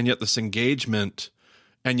dissonance and yet this engagement,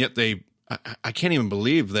 and yet I can't even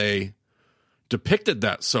believe they depicted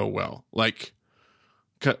that so well. Like,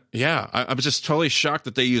 yeah, I was just totally shocked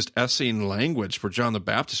that they used Essene language for John the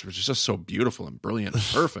Baptist, which is just so beautiful and brilliant and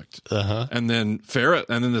perfect. Uh-huh. And then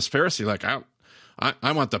this Pharisee, like,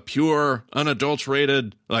 I want the pure,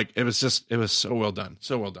 unadulterated. Like, it was so well done,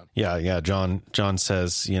 so well done. Yeah. John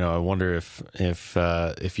says, I wonder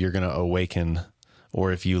if you're going to awaken,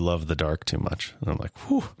 or if you love the dark too much. And I'm like,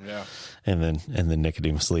 whew. Yeah. And then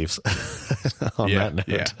Nicodemus leaves on that note.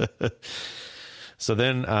 Yeah. So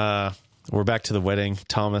then we're back to the wedding.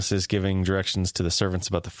 Thomas is giving directions to the servants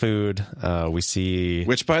about the food. We see...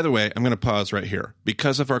 Which, by the way, I'm going to pause right here.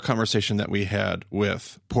 Because of our conversation that we had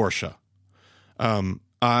with Portia,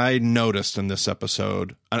 I noticed in this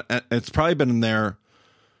episode, it's probably been in there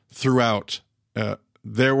throughout,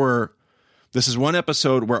 this is one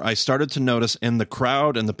episode where I started to notice in the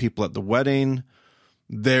crowd and the people at the wedding,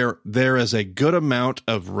 there is a good amount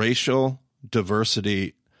of racial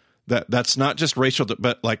diversity That's not just racial,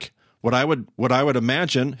 but like what I would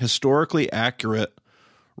imagine historically accurate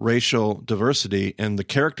racial diversity in the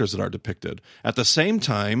characters that are depicted. At the same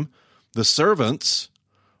time, the servants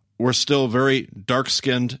were still very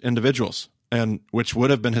dark-skinned individuals, and which would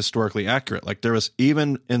have been historically accurate. Like there was,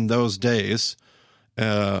 even in those days,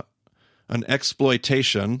 an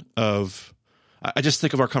exploitation of. I just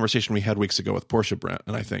think of our conversation we had weeks ago with Portia, Brent,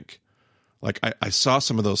 and I think, like, I saw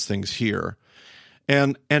some of those things here,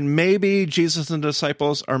 and maybe Jesus and the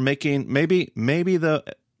disciples are making maybe the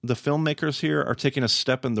filmmakers here are taking a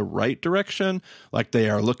step in the right direction. Like they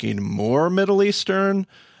are looking more Middle Eastern.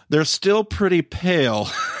 They're still pretty pale.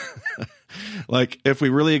 Like if we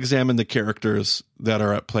really examine the characters that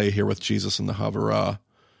are at play here with Jesus and the Havarah,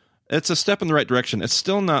 it's a step in the right direction. It's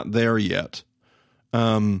still not there yet.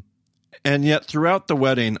 And yet throughout the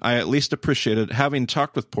wedding, I at least appreciated having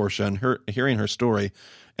talked with Portia and hearing her story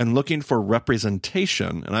and looking for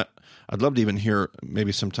representation. And I'd love to even hear,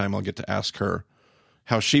 maybe sometime I'll get to ask her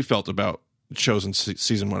how she felt about Chosen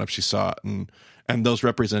season 1 if she saw it. And those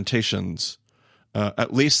representations,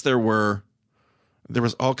 at least there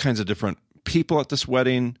was all kinds of different people at this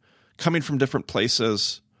wedding coming from different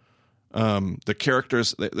places. The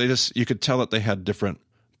characters, they just, you could tell that they had different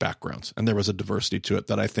backgrounds, and there was a diversity to it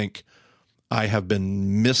that I think I have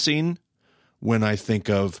been missing when I think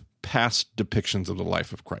of past depictions of the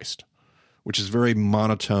life of Christ, which is very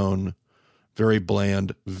monotone, very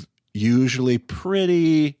bland, usually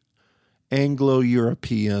pretty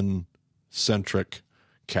Anglo-European centric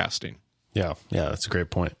casting. Yeah, that's a great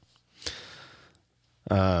point.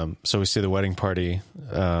 So we see the wedding party,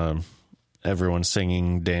 everyone's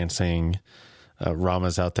singing, dancing.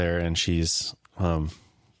 Rama's out there, and she's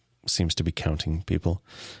seems to be counting people.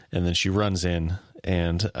 And then she runs in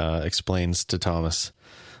and explains to Thomas,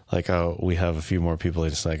 like, oh, we have a few more people.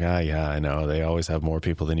 It's like, yeah, I know. They always have more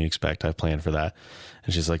people than you expect. I planned for that.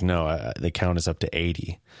 And she's like, no, the count is up to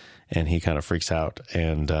 80. And he kind of freaks out.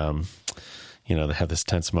 And, they have this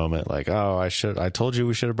tense moment like, oh, I told you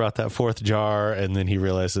we should have brought that fourth jar. And then he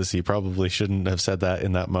realizes he probably shouldn't have said that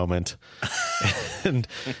in that moment. And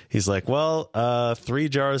he's like, well, 3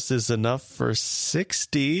 jars is enough for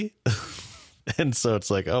 60. And so it's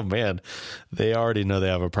like, oh man, they already know they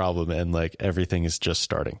have a problem, and like everything is just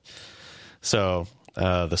starting. So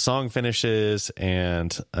the song finishes,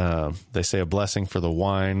 and they say a blessing for the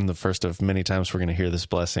wine, the first of many times we're going to hear this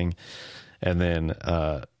blessing. And then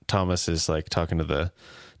Thomas is like talking to the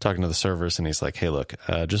servers, and he's like, hey, look,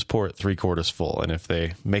 just pour it 3/4 full. And if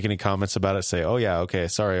they make any comments about it, say, oh yeah, okay,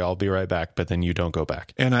 sorry, I'll be right back. But then you don't go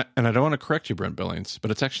back. And I don't want to correct you, Brent Billings,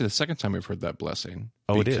 but it's actually the second time we've heard that blessing.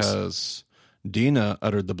 Oh, it is. Because Dina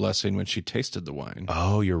uttered the blessing when she tasted the wine.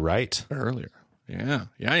 Oh, you're right. Earlier. Yeah.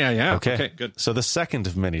 Okay, good. So the second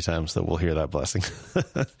of many times that we'll hear that blessing.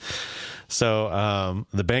 So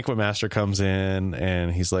the banquet master comes in,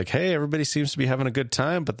 and he's like, hey, everybody seems to be having a good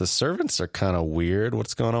time, but the servants are kind of weird.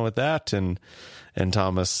 What's going on with that? And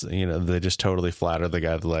Thomas, they just totally flatter the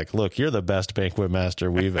guy. They're like, look, you're the best banquet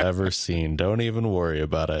master we've ever seen. Don't even worry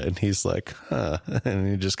about it. And he's like, huh. And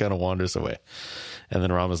he just kind of wanders away. And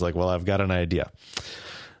then Rama's like, well, I've got an idea.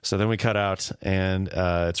 So then we cut out, and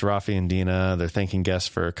it's Rafi and Dina. They're thanking guests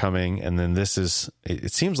for coming. And then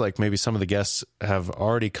it seems like maybe some of the guests have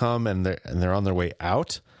already come, and they're on their way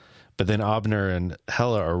out. But then Abner and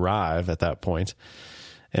Hela arrive at that point.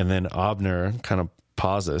 And then Abner kind of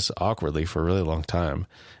pauses awkwardly for a really long time.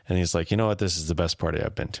 And he's like, you know what? This is the best party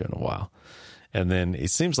I've been to in a while. And then it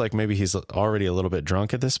seems like maybe he's already a little bit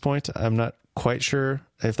drunk at this point. I'm not quite sure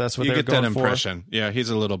if that's what they're going for. You get that impression. Yeah, he's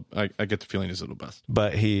a little, I get the feeling he's a little buzzed.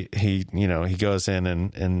 But he goes in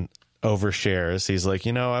and overshares. He's like,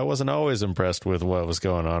 I wasn't always impressed with what was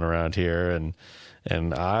going on around here.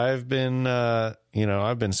 And I've been,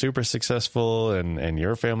 I've been super successful, and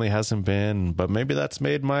your family hasn't been, but maybe that's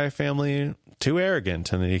made my family too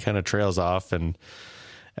arrogant. And then he kind of trails off, and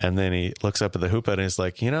then he looks up at the hoopah, and he's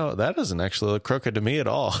like, that doesn't actually look crooked to me at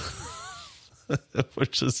all.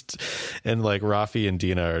 And like Rafi and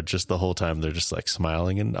Dina are just the whole time, they're just like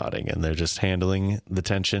smiling and nodding, and they're just handling the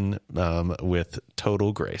tension with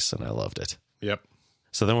total grace. And I loved it. Yep.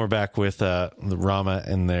 So then we're back with the Rama,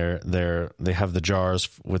 and they have the jars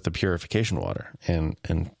with the purification water. And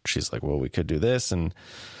she's like, well, we could do this. And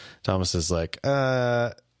Thomas is like,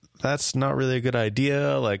 that's not really a good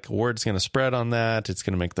idea. Like, word's going to spread on that. It's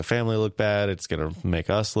going to make the family look bad. It's going to make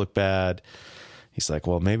us look bad. He's like,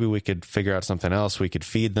 well, maybe we could figure out something else. We could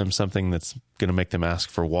feed them something that's going to make them ask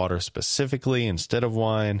for water specifically instead of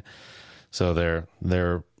wine. So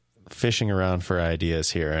they're fishing around for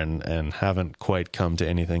ideas here, and haven't quite come to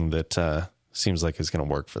anything that seems like is going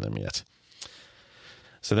to work for them yet.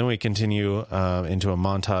 So then we continue into a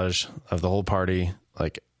montage of the whole party.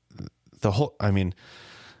 Like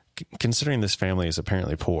considering this family is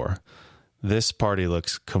apparently poor, this party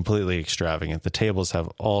looks completely extravagant. The tables have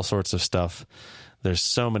all sorts of stuff. There's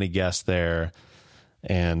so many guests there.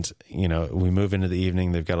 And, we move into the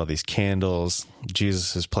evening. They've got all these candles.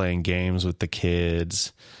 Jesus is playing games with the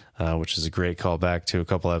kids, which is a great callback to a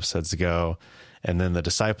couple episodes ago. And then the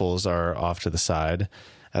disciples are off to the side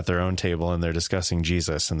at their own table, and they're discussing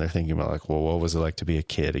Jesus, and they're thinking about like, well, what was it like to be a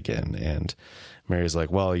kid again? And Mary's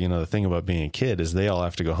like, well, the thing about being a kid is they all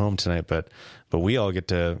have to go home tonight, but we all get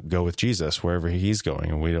to go with Jesus wherever he's going,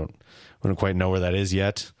 and we don't quite know where that is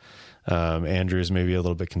yet. Andrew's maybe a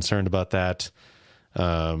little bit concerned about that.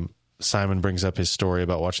 Simon brings up his story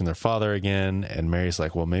about watching their father again, and Mary's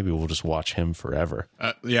like, well, maybe we'll just watch him forever.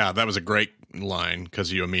 Yeah, that was a great line,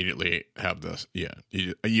 because you immediately have this. Yeah,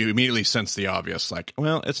 you immediately sense the obvious, like,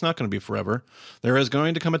 well, it's not going to be forever. There is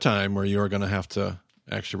going to come a time where you are going to have to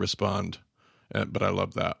actually respond. But I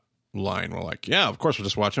love that line. We're like, yeah, of course we'll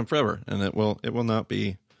just watch him forever, and it will not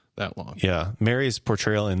be that long. Yeah, Mary's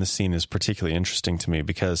portrayal in this scene is particularly interesting to me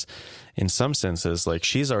because, in some senses, like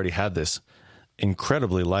she's already had this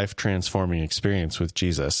incredibly life transforming experience with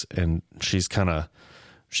Jesus, and she's kind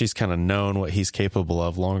of known what he's capable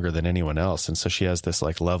of longer than anyone else, and so she has this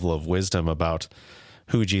like level of wisdom about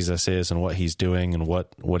who Jesus is and what he's doing and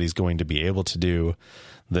what he's going to be able to do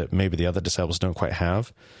that maybe the other disciples don't quite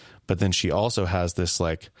have. But then she also has this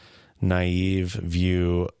like naive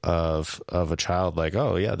view of a child, like,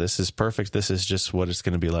 oh yeah, this is perfect, this is just what it's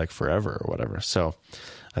going to be like forever or whatever. So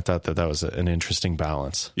I thought that was an interesting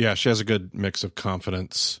balance. Yeah, she has a good mix of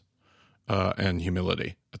confidence and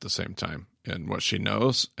humility at the same time, in what she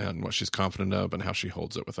knows and what she's confident of and how she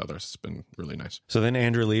holds it with others. It's been really nice. So then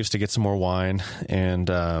Andrew leaves to get some more wine, and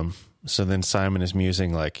so then Simon is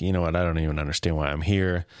musing like, you know what, I don't even understand why I'm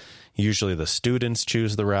here. Usually the students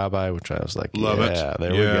choose the rabbi, which I was like, love it.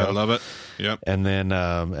 There we go. Love it. Yep. And then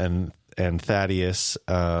and Thaddeus,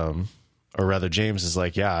 or rather James, is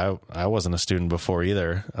like, yeah, I wasn't a student before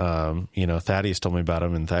either. Thaddeus told me about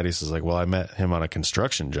him, and Thaddeus is like, well, I met him on a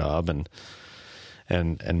construction job, and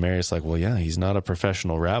Mary's like, well, yeah, he's not a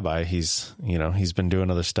professional rabbi. He's been doing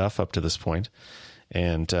other stuff up to this point,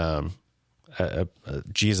 and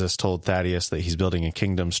Jesus told Thaddeus that he's building a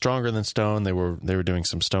kingdom stronger than stone. They were doing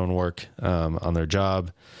some stone work on their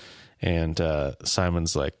job, and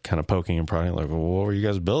Simon's like kind of poking and prodding, like, well, what were you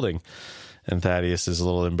guys building? And Thaddeus is a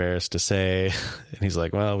little embarrassed to say, and he's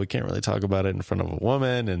like, well, we can't really talk about it in front of a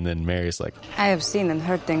woman. And then Mary's like, I have seen and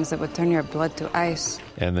heard things that would turn your blood to ice.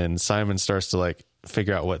 And then Simon starts to like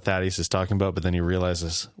figure out what Thaddeus is talking about, but then he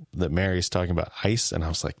realizes that Mary's talking about ice. And I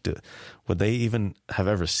was like, would they even have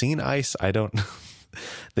ever seen ice? I don't.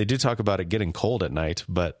 They do talk about it getting cold at night,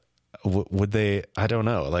 but would they? I don't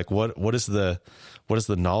know. Like, what is the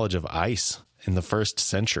knowledge of ice in the first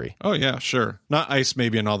century? Oh yeah, sure. Not ice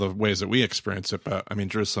maybe in all the ways that we experience it, but I mean,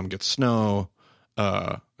 Jerusalem gets snow.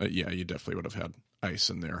 Yeah, you definitely would have had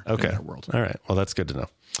ice in there. Okay. In their world. All right. Well, that's good to know.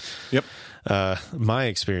 Yep. My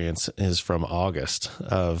experience is from August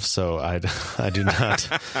so I do not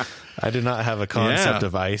have a concept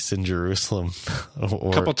of ice in Jerusalem. A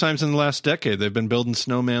couple times in the last decade, they've been building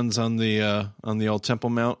snowmans on the old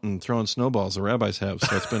Temple Mount and throwing snowballs. The rabbis have,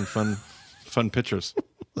 so it's been fun pictures.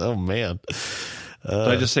 Oh man. Did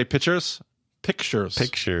I just say pictures? Pictures.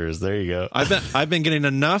 There you go. I've been getting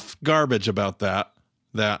enough garbage about that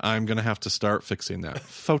I'm going to have to start fixing that.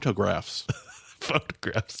 Photographs.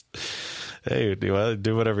 Hey, do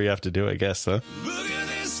whatever you have to do, I guess, huh? Look at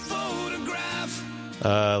this photograph.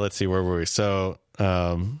 Let's see, where were we? So,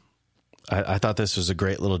 I thought this was a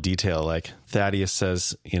great little detail. Like Thaddeus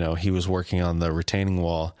says, he was working on the retaining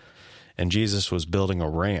wall, and Jesus was building a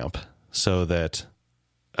ramp so that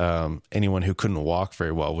anyone who couldn't walk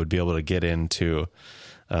very well would be able to get into.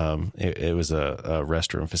 It was a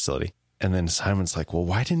restroom facility. And then Simon's like, well,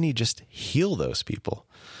 why didn't he just heal those people?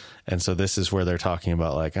 And so this is where they're talking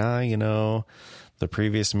about like, the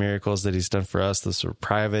previous miracles that he's done for us, those are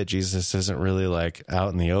private. Jesus isn't really like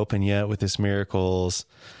out in the open yet with his miracles.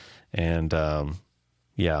 And they're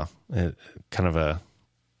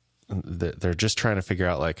just trying to figure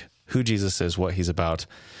out like who Jesus is, what he's about,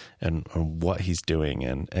 and what he's doing.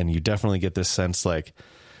 And you definitely get this sense like,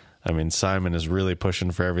 I mean, Simon is really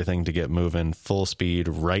pushing for everything to get moving full speed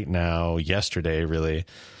right now, yesterday, really.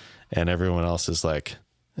 And everyone else is like,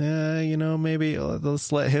 maybe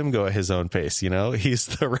let's let him go at his own pace. He's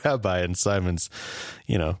the rabbi, and Simon's,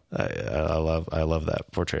 I love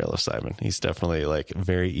that portrayal of Simon. He's definitely like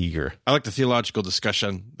very eager. I like the theological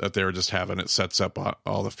discussion that they were just having. It sets up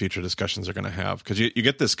all the future discussions they're going to have, because you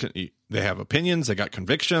get this. They have opinions, they got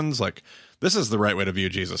convictions. Like, this is the right way to view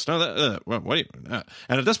Jesus. No, what do you?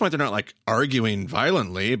 And at this point, they're not like arguing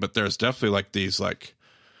violently, but there's definitely like these like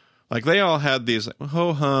they all had these like,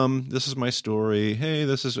 ho hum, this is my story. Hey,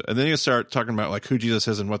 this is, and then you start talking about like who Jesus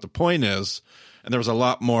is and what the point is. And there was a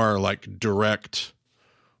lot more like direct,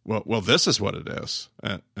 well, this is what it is.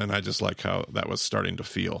 And I just like how that was starting to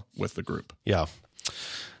feel with the group. Yeah.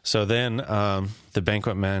 So then the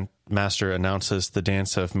banquet master announces the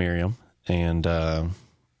dance of Miriam. And I'm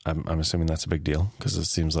assuming that's a big deal, because it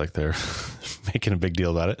seems like they're making a big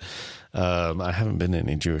deal about it. I haven't been to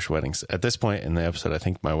any Jewish weddings. At this point in the episode, I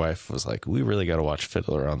think my wife was like, we really got to watch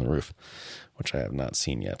Fiddler on the Roof, which I have not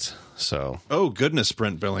seen yet. So, oh goodness,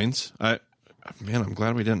 Brent Billings. I'm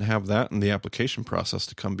glad we didn't have that in the application process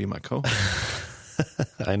to come be my co-host.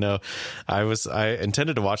 I know. I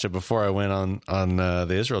intended to watch it before I went on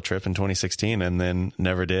the Israel trip in 2016, and then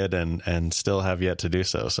never did, and still have yet to do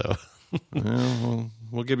so. So well,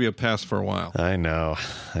 we'll give you a pass for a while. I know.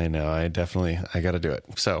 I got to do it.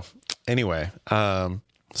 So anyway,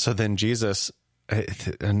 so then Jesus,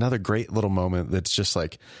 another great little moment that's just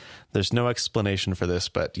like, there's no explanation for this,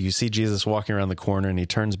 but you see Jesus walking around the corner, and he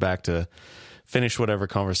turns back to finish whatever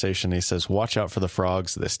conversation. He says, watch out for the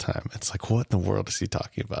frogs this time. It's like, what in the world is he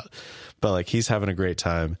talking about? But like, he's having a great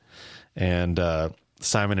time. And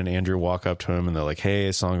Simon and Andrew walk up to him, and they're like,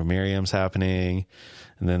 hey, Song of Miriam's happening.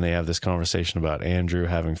 And then they have this conversation about Andrew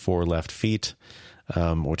having 4 left feet,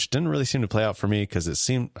 which didn't really seem to play out for me, because it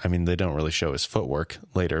seemed, they don't really show his footwork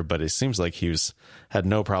later, but it seems like he had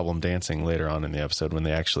no problem dancing later on in the episode when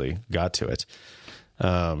they actually got to it.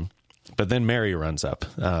 But then Mary runs up,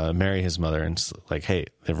 Mary, his mother, and it's like, hey,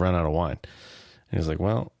 they've run out of wine. And he's like,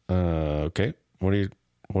 well, okay, what are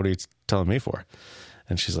you telling me for?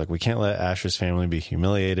 And she's like, we can't let Asher's family be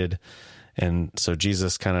humiliated. And so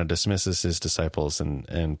Jesus kind of dismisses his disciples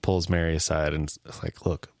and pulls Mary aside, and it's like,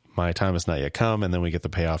 look, my time has not yet come. And then we get the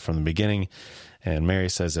payoff from the beginning. And Mary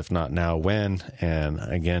says, if not now, when? And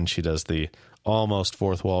again, she does the almost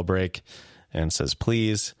fourth wall break and says,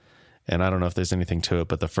 please. And I don't know if there's anything to it,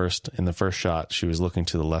 but in the first shot, she was looking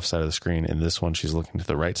to the left side of the screen. In this one, she's looking to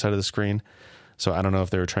the right side of the screen. So I don't know if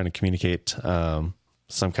they were trying to communicate some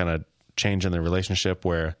kind of change in their relationship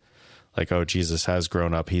where, like, oh, Jesus has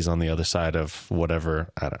grown up, he's on the other side of whatever.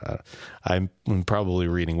 I'm probably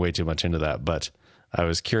reading way too much into that, but I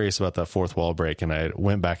was curious about that fourth wall break, and I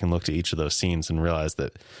went back and looked at each of those scenes and realized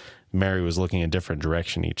that Mary was looking a different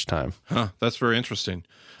direction each time. Huh, that's very interesting.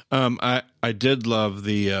 I did love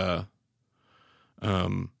the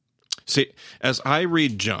see, as I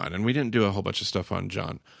read John, and we didn't do a whole bunch of stuff on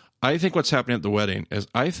John, I think what's happening at the wedding is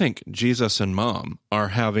I think Jesus and Mom are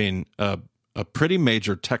having a pretty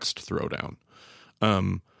major text throwdown.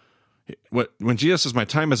 When Jesus says, my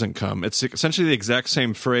time hasn't come, it's essentially the exact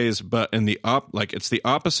same phrase, but in the it's the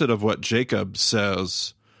opposite of what Jacob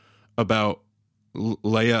says about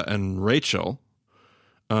Leah and Rachel.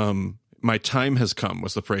 My time has come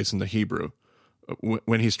was the phrase in the Hebrew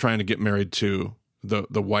when he's trying to get married to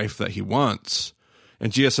the wife that he wants.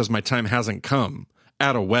 And Jesus says, my time hasn't come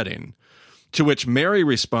at a wedding, to which Mary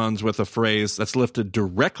responds with a phrase that's lifted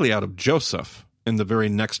directly out of Joseph in the very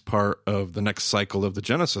next part of the next cycle of the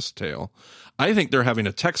Genesis tale. I think they're having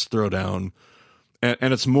a text throwdown,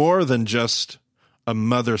 and it's more than just a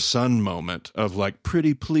mother-son moment of like,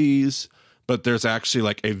 pretty please, but there's actually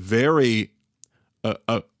like a very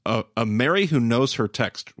a Mary who knows her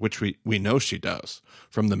text, which we know she does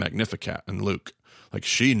from the Magnificat and Luke. Like,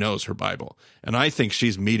 she knows her Bible. And I think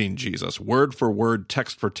she's meeting Jesus word for word,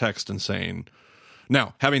 text for text, and saying,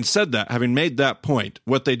 now, having said that, having made that point,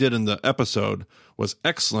 what they did in the episode was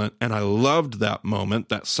excellent. And I loved that moment,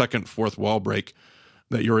 that second, fourth wall break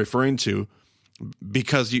that you're referring to,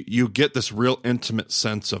 because you get this real intimate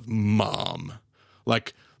sense of Mom,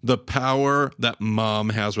 like the power that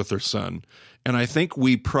Mom has with her son. And I think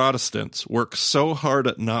we Protestants work so hard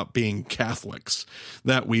at not being Catholics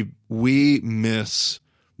that we miss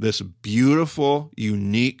this beautiful,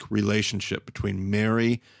 unique relationship between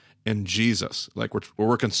Mary and Jesus. Like, we're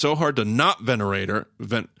working so hard to not venerate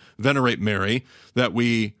Mary that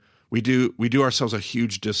we do ourselves a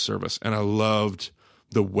huge disservice. And I loved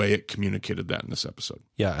the way it communicated that in this episode.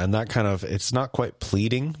 Yeah, and that kind of, it's not quite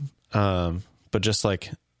pleading, but just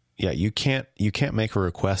like, yeah, you can't make a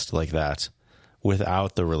request like that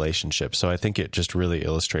without the relationship. So I think it just really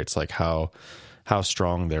illustrates like how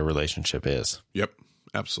strong their relationship is. Yep,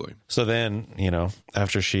 absolutely. So then,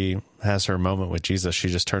 after she has her moment with Jesus, she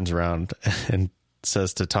just turns around and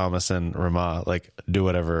says to Thomas and Ramah, like, do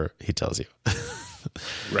whatever he tells you.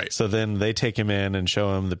 Right. So then they take him in and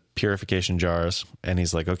show him the purification jars, and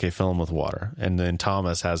he's like, okay, fill them with water. And then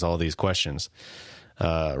Thomas has all these questions.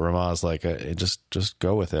 Ramah's like, just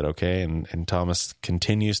go with it, okay? And Thomas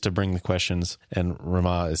continues to bring the questions, and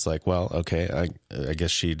Ramah is like, well, okay, I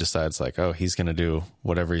guess she decides like, oh, he's going to do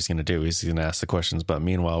whatever he's going to do. He's going to ask the questions, but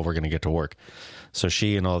meanwhile, we're going to get to work. So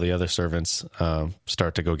she and all the other servants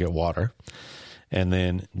start to go get water. And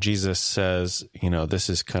then Jesus says, this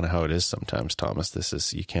is kind of how it is sometimes,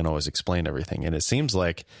 Thomas. You can't always explain everything. And it seems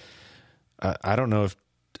like, I don't know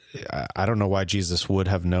why Jesus would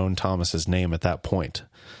have known Thomas's name at that point,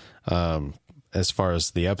 as far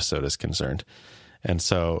as the episode is concerned. And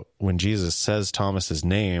so when Jesus says Thomas's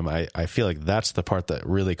name, I feel like that's the part that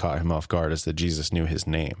really caught him off guard, is that Jesus knew his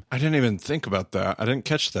name. I didn't even think about that. I didn't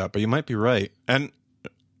catch that, but you might be right. And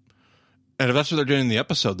if that's what they're doing in the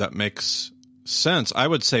episode, that makes sense. I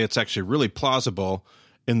would say it's actually really plausible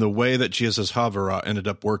in the way that Jesus Havara ended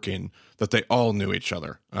up working, that they all knew each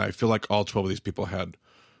other. I feel like all 12 of these people had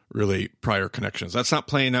really prior connections. That's not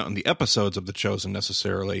playing out in the episodes of The Chosen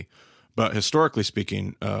necessarily, but historically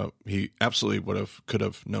speaking, he absolutely could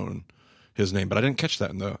have known his name. But I didn't catch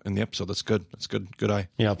that in the episode. That's good. That's good. Good eye.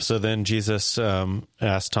 Yeah. So then Jesus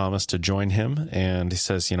asked Thomas to join him, and he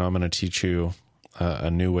says, I'm going to teach you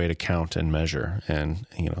a new way to count and measure. And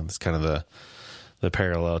it's kind of the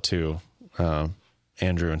parallel to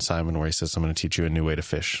Andrew and Simon, where he says, I'm going to teach you a new way to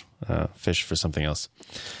fish for something else.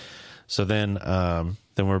 So then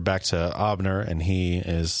we're back to Abner, and he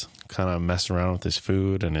is kind of messing around with his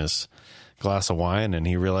food and his glass of wine, and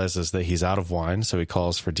he realizes that he's out of wine. So he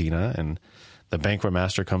calls for Dinah, and the banquet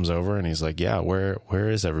master comes over, and he's like, yeah, where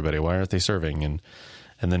is everybody? Why aren't they serving? And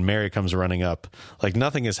then Mary comes running up. Like,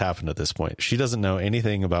 nothing has happened at this point. She doesn't know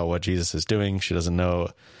anything about what Jesus is doing. She doesn't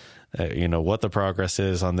know, what the progress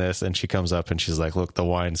is on this. And she comes up and she's like, look, the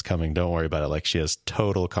wine's coming. Don't worry about it. Like, she has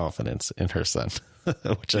total confidence in her son,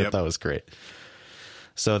 which I thought was great.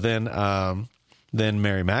 So then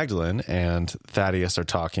Mary Magdalene and Thaddeus are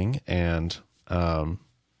talking, and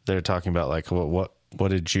they're talking about like, what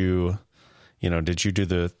did you did you do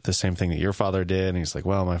the same thing that your father did? And he's like,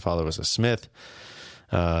 well, my father was a smith.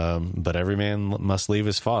 But every man must leave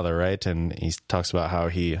his father, right? And he talks about how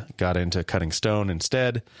he got into cutting stone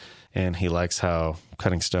instead. And he likes how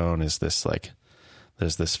cutting stone is this, like,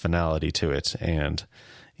 there's this finality to it. And,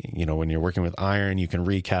 when you're working with iron, you can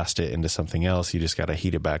recast it into something else. You just got to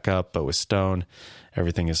heat it back up. But with stone,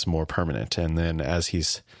 everything is more permanent. And then as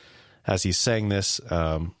he's saying this,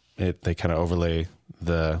 they kind of overlay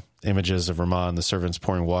the images of Ramah and the servants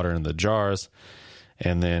pouring water in the jars.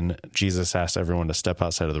 And then Jesus asks everyone to step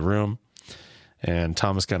outside of the room. And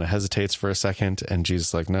Thomas kind of hesitates for a second. And Jesus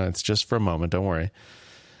is like, no, it's just for a moment. Don't worry.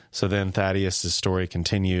 So then Thaddeus' story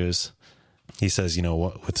continues. He says,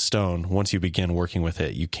 with stone, once you begin working with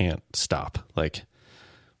it, you can't stop. Like,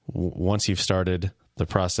 once you've started, the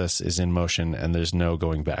process is in motion and there's no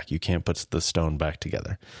going back. You can't put the stone back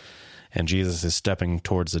together. And Jesus is stepping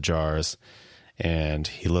towards the jars, and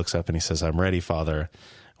he looks up and he says, I'm ready, Father.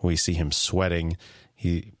 We see him sweating.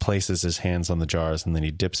 He places his hands on the jars, and then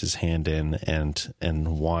he dips his hand in,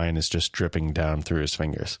 and wine is just dripping down through his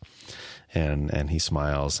fingers. And he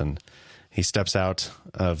smiles, and he steps out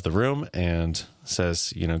of the room and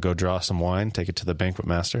says, go draw some wine, take it to the banquet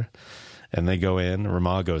master. And they go in.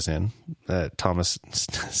 Ramah goes in. Thomas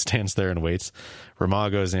stands there and waits. Ramah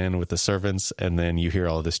goes in with the servants, and then you hear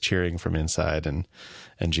all this cheering from inside, and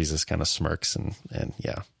Jesus kind of smirks, and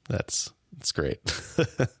yeah, it's great.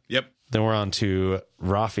 Yep. Then we're on to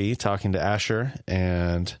Rafi talking to Asher,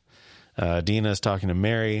 and Dina's talking to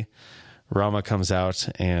Mary. Rama comes out,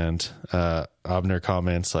 and Abner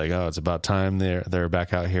comments like, oh, it's about time they're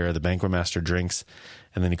back out here. The banquet master drinks,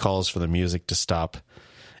 and then he calls for the music to stop.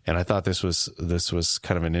 And I thought this was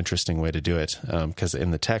kind of an interesting way to do it, because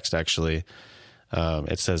in the text, actually,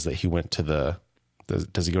 it says that he went to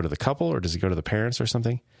does he go to the couple, or does he go to the parents or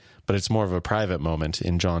something? But it's more of a private moment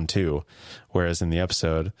in John 2, whereas in the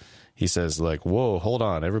episode, he says like, whoa, hold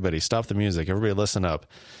on, everybody stop the music, everybody listen up.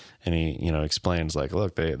 And he, explains like,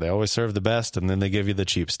 look, they always serve the best, and then they give you the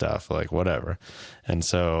cheap stuff, like whatever. And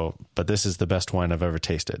so, but this is the best wine I've ever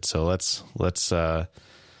tasted. So let's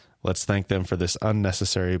thank them for this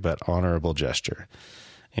unnecessary but honorable gesture.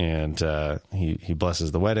 And he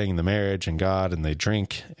blesses the wedding, the marriage, and God, and they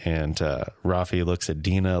drink. And Rafi looks at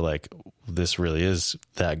Dina like, this really is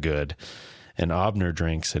that good. And Abner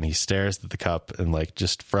drinks, and he stares at the cup and like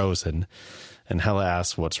just frozen. And Hela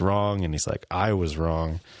asks what's wrong, and he's like, I was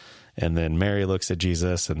wrong. And then Mary looks at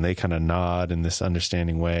Jesus and they kind of nod in this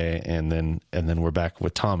understanding way. And then we're back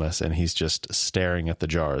with Thomas and he's just staring at the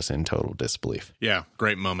jars in total disbelief. Yeah,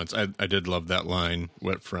 great moments. I did love that line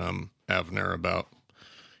from Avner about,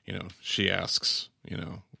 she asks,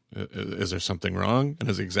 is there something wrong? And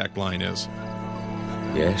his exact line is,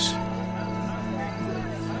 Yes,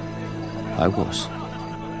 I was.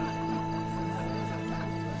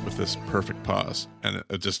 with this perfect pause. And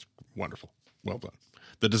it just wonderful. Well done.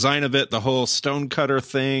 The design of it, the whole stone cutter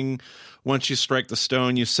thing. Once you strike the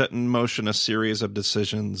stone, you set in motion a series of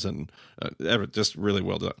decisions, and just really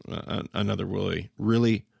well done. Another really,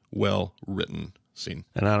 really well written scene.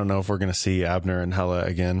 And I don't know if we're going to see Abner and Hela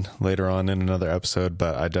again later on in another episode,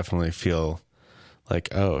 but I definitely feel like,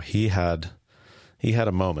 oh, he had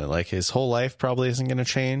a moment. Like his whole life probably isn't going to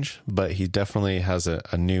change, but he definitely has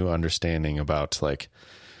a new understanding about like,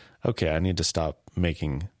 okay, I need to stop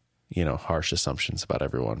making harsh assumptions about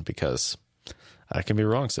everyone because I can be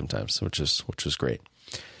wrong sometimes, which is great.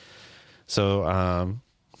 So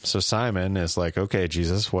Simon is like, okay,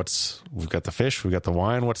 Jesus, we've got the fish, we've got the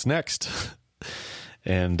wine, what's next?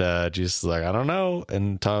 And Jesus is like, I don't know.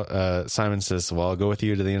 And Simon says, well, I'll go with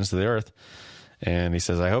you to the ends of the earth. And he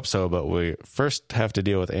says, I hope so, but we first have to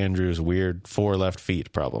deal with Andrew's weird 4 left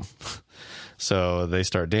feet problem. So they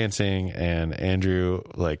start dancing and Andrew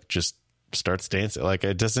like just starts dancing. Like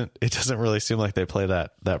it doesn't really seem like they play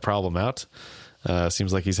that problem out.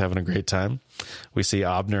 Seems like he's having a great time. We see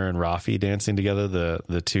Abner and Rafi dancing together,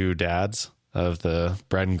 the two dads of the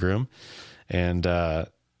bride and groom.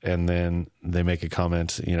 And then they make a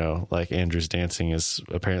comment, like Andrew's dancing is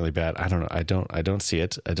apparently bad. I don't know. I don't see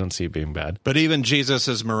it. I don't see it being bad. But even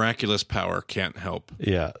Jesus' miraculous power can't help.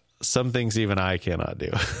 Yeah. Some things even I cannot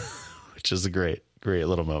do, which is a great, great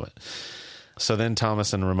little moment. So then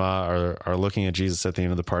Thomas and Ramah are looking at Jesus at the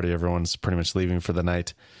end of the party. Everyone's pretty much leaving for the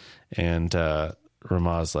night. And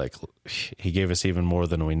Ramah's like, he gave us even more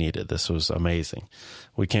than we needed. This was amazing.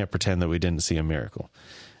 We can't pretend that we didn't see a miracle.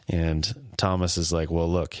 And Thomas is like,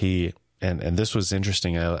 well, look, and this was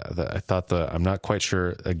interesting. I thought I'm not quite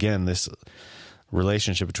sure. Again, this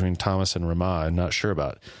relationship between Thomas and Ramah, I'm not sure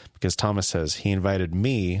about, because Thomas says he invited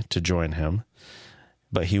me to join him,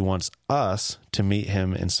 but he wants us to meet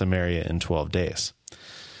him in Samaria in 12 days.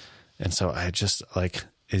 And so I just like,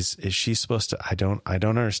 is she supposed to, I don't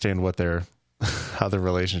understand how the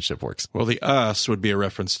relationship works. Well, the us would be a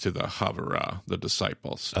reference to the Havara, the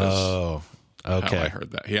disciples. Oh, okay. How I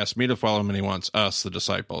heard that. He asked me to follow him and he wants us, the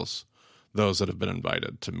disciples, those that have been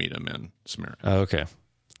invited to meet him in Samaria. Okay.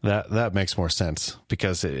 That makes more sense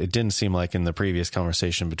because it didn't seem like in the previous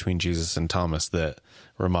conversation between Jesus and Thomas that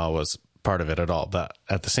Ramah was part of it at all. But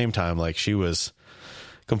at the same time, like she was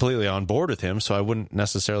completely on board with him. So I wouldn't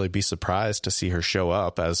necessarily be surprised to see her show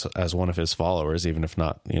up as one of his followers, even if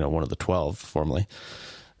not, one of the 12 formally.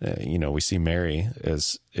 We see Mary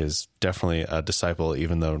is definitely a disciple,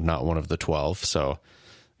 even though not one of the 12. So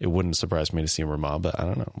it wouldn't surprise me to see Ramah, but I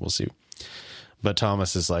don't know. We'll see. But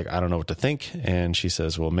Thomas is like, I don't know what to think. And she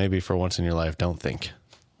says, well, maybe for once in your life, don't think.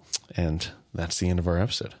 And that's the end of our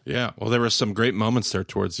episode. Yeah. Well, there were some great moments there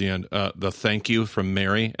towards the end. The thank you from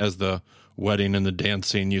Mary as the wedding and the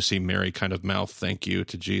dancing. You see Mary kind of mouth thank you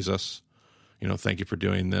to Jesus. Thank you for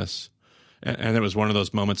doing this. And it was one of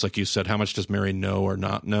those moments, like you said, how much does Mary know or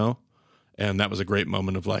not know? And that was a great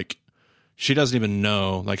moment of like, she doesn't even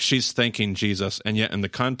know, like she's thanking Jesus. And yet in the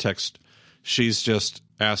context, she's just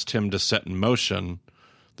asked him to set in motion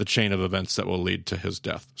the chain of events that will lead to his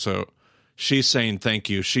death. So she's saying thank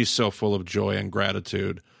you. She's so full of joy and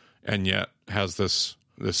gratitude, and yet has this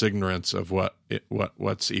ignorance of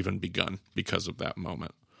what's even begun because of that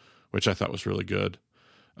moment, which I thought was really good.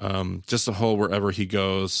 Just the whole wherever he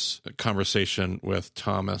goes conversation with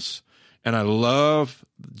Thomas. And I love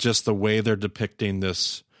just the way they're depicting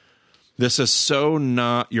this. This is so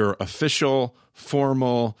not your official,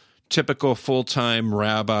 formal, typical full-time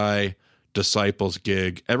rabbi disciples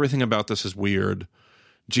gig. Everything about this is weird.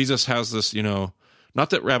 Jesus has this, not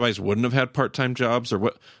that rabbis wouldn't have had part-time jobs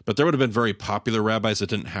but there would have been very popular rabbis that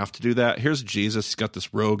didn't have to do that. Here's Jesus. He's got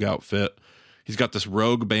this rogue outfit. He's got this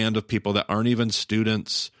rogue band of people that aren't even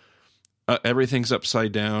students. Everything's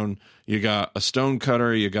upside down. You got a stone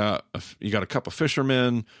cutter. You got a couple of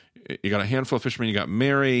fishermen. You got a handful of fishermen. You got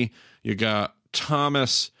Mary. You got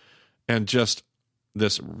Thomas. And just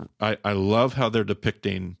this, I love how they're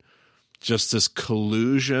depicting just this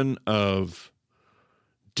collusion of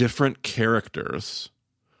different characters.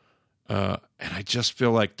 And I just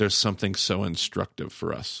feel like there's something so instructive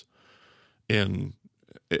for us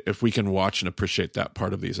if we can watch and appreciate that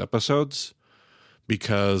part of these episodes,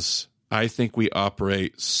 because I think we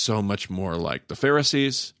operate so much more like the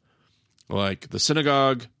Pharisees Like the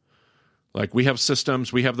synagogue, like we have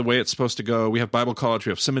systems, we have the way it's supposed to go. We have Bible college,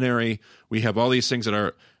 we have seminary, we have all these things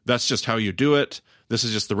that's just how you do it. This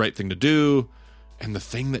is just the right thing to do. And the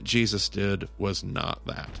thing that Jesus did was not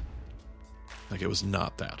that. Like, it was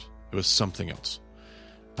not that. It was something else.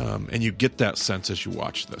 And you get that sense as you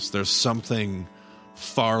watch this. There's something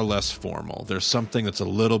far less formal. There's something that's a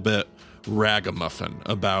little bit ragamuffin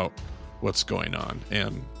about what's going on.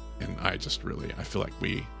 And I just really, I feel like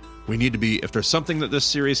we need to be, if there's something that this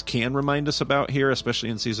series can remind us about here, especially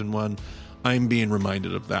in season 1, I'm being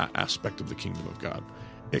reminded of that aspect of the kingdom of God.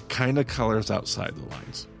 It kind of colors outside the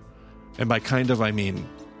lines. And by kind of, I mean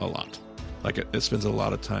a lot. Like it spends a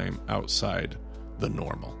lot of time outside the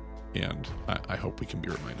normal. And I hope we can be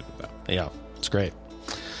reminded of that. Yeah, it's great.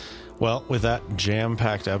 Well, with that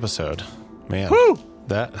jam-packed episode, man,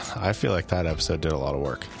 I feel like that episode did a lot of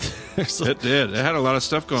work. It did. It had a lot of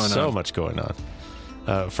stuff going on. So much going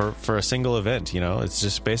on. For a single event, it's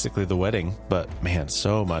just basically the wedding, but man,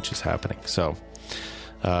 so much is happening. So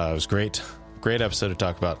it was great episode to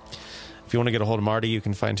talk about. If you want to get a hold of Marty, you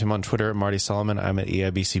can find him on Twitter at Marty Solomon. I'm at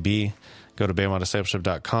EIBCB. Go to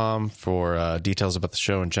BamaDiscipleship.com for details about the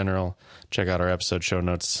show in general. Check out our episode show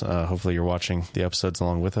notes. Hopefully you're watching the episodes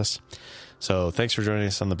along with us. So thanks for joining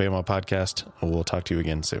us on the Bama podcast. We'll talk to you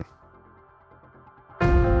again soon.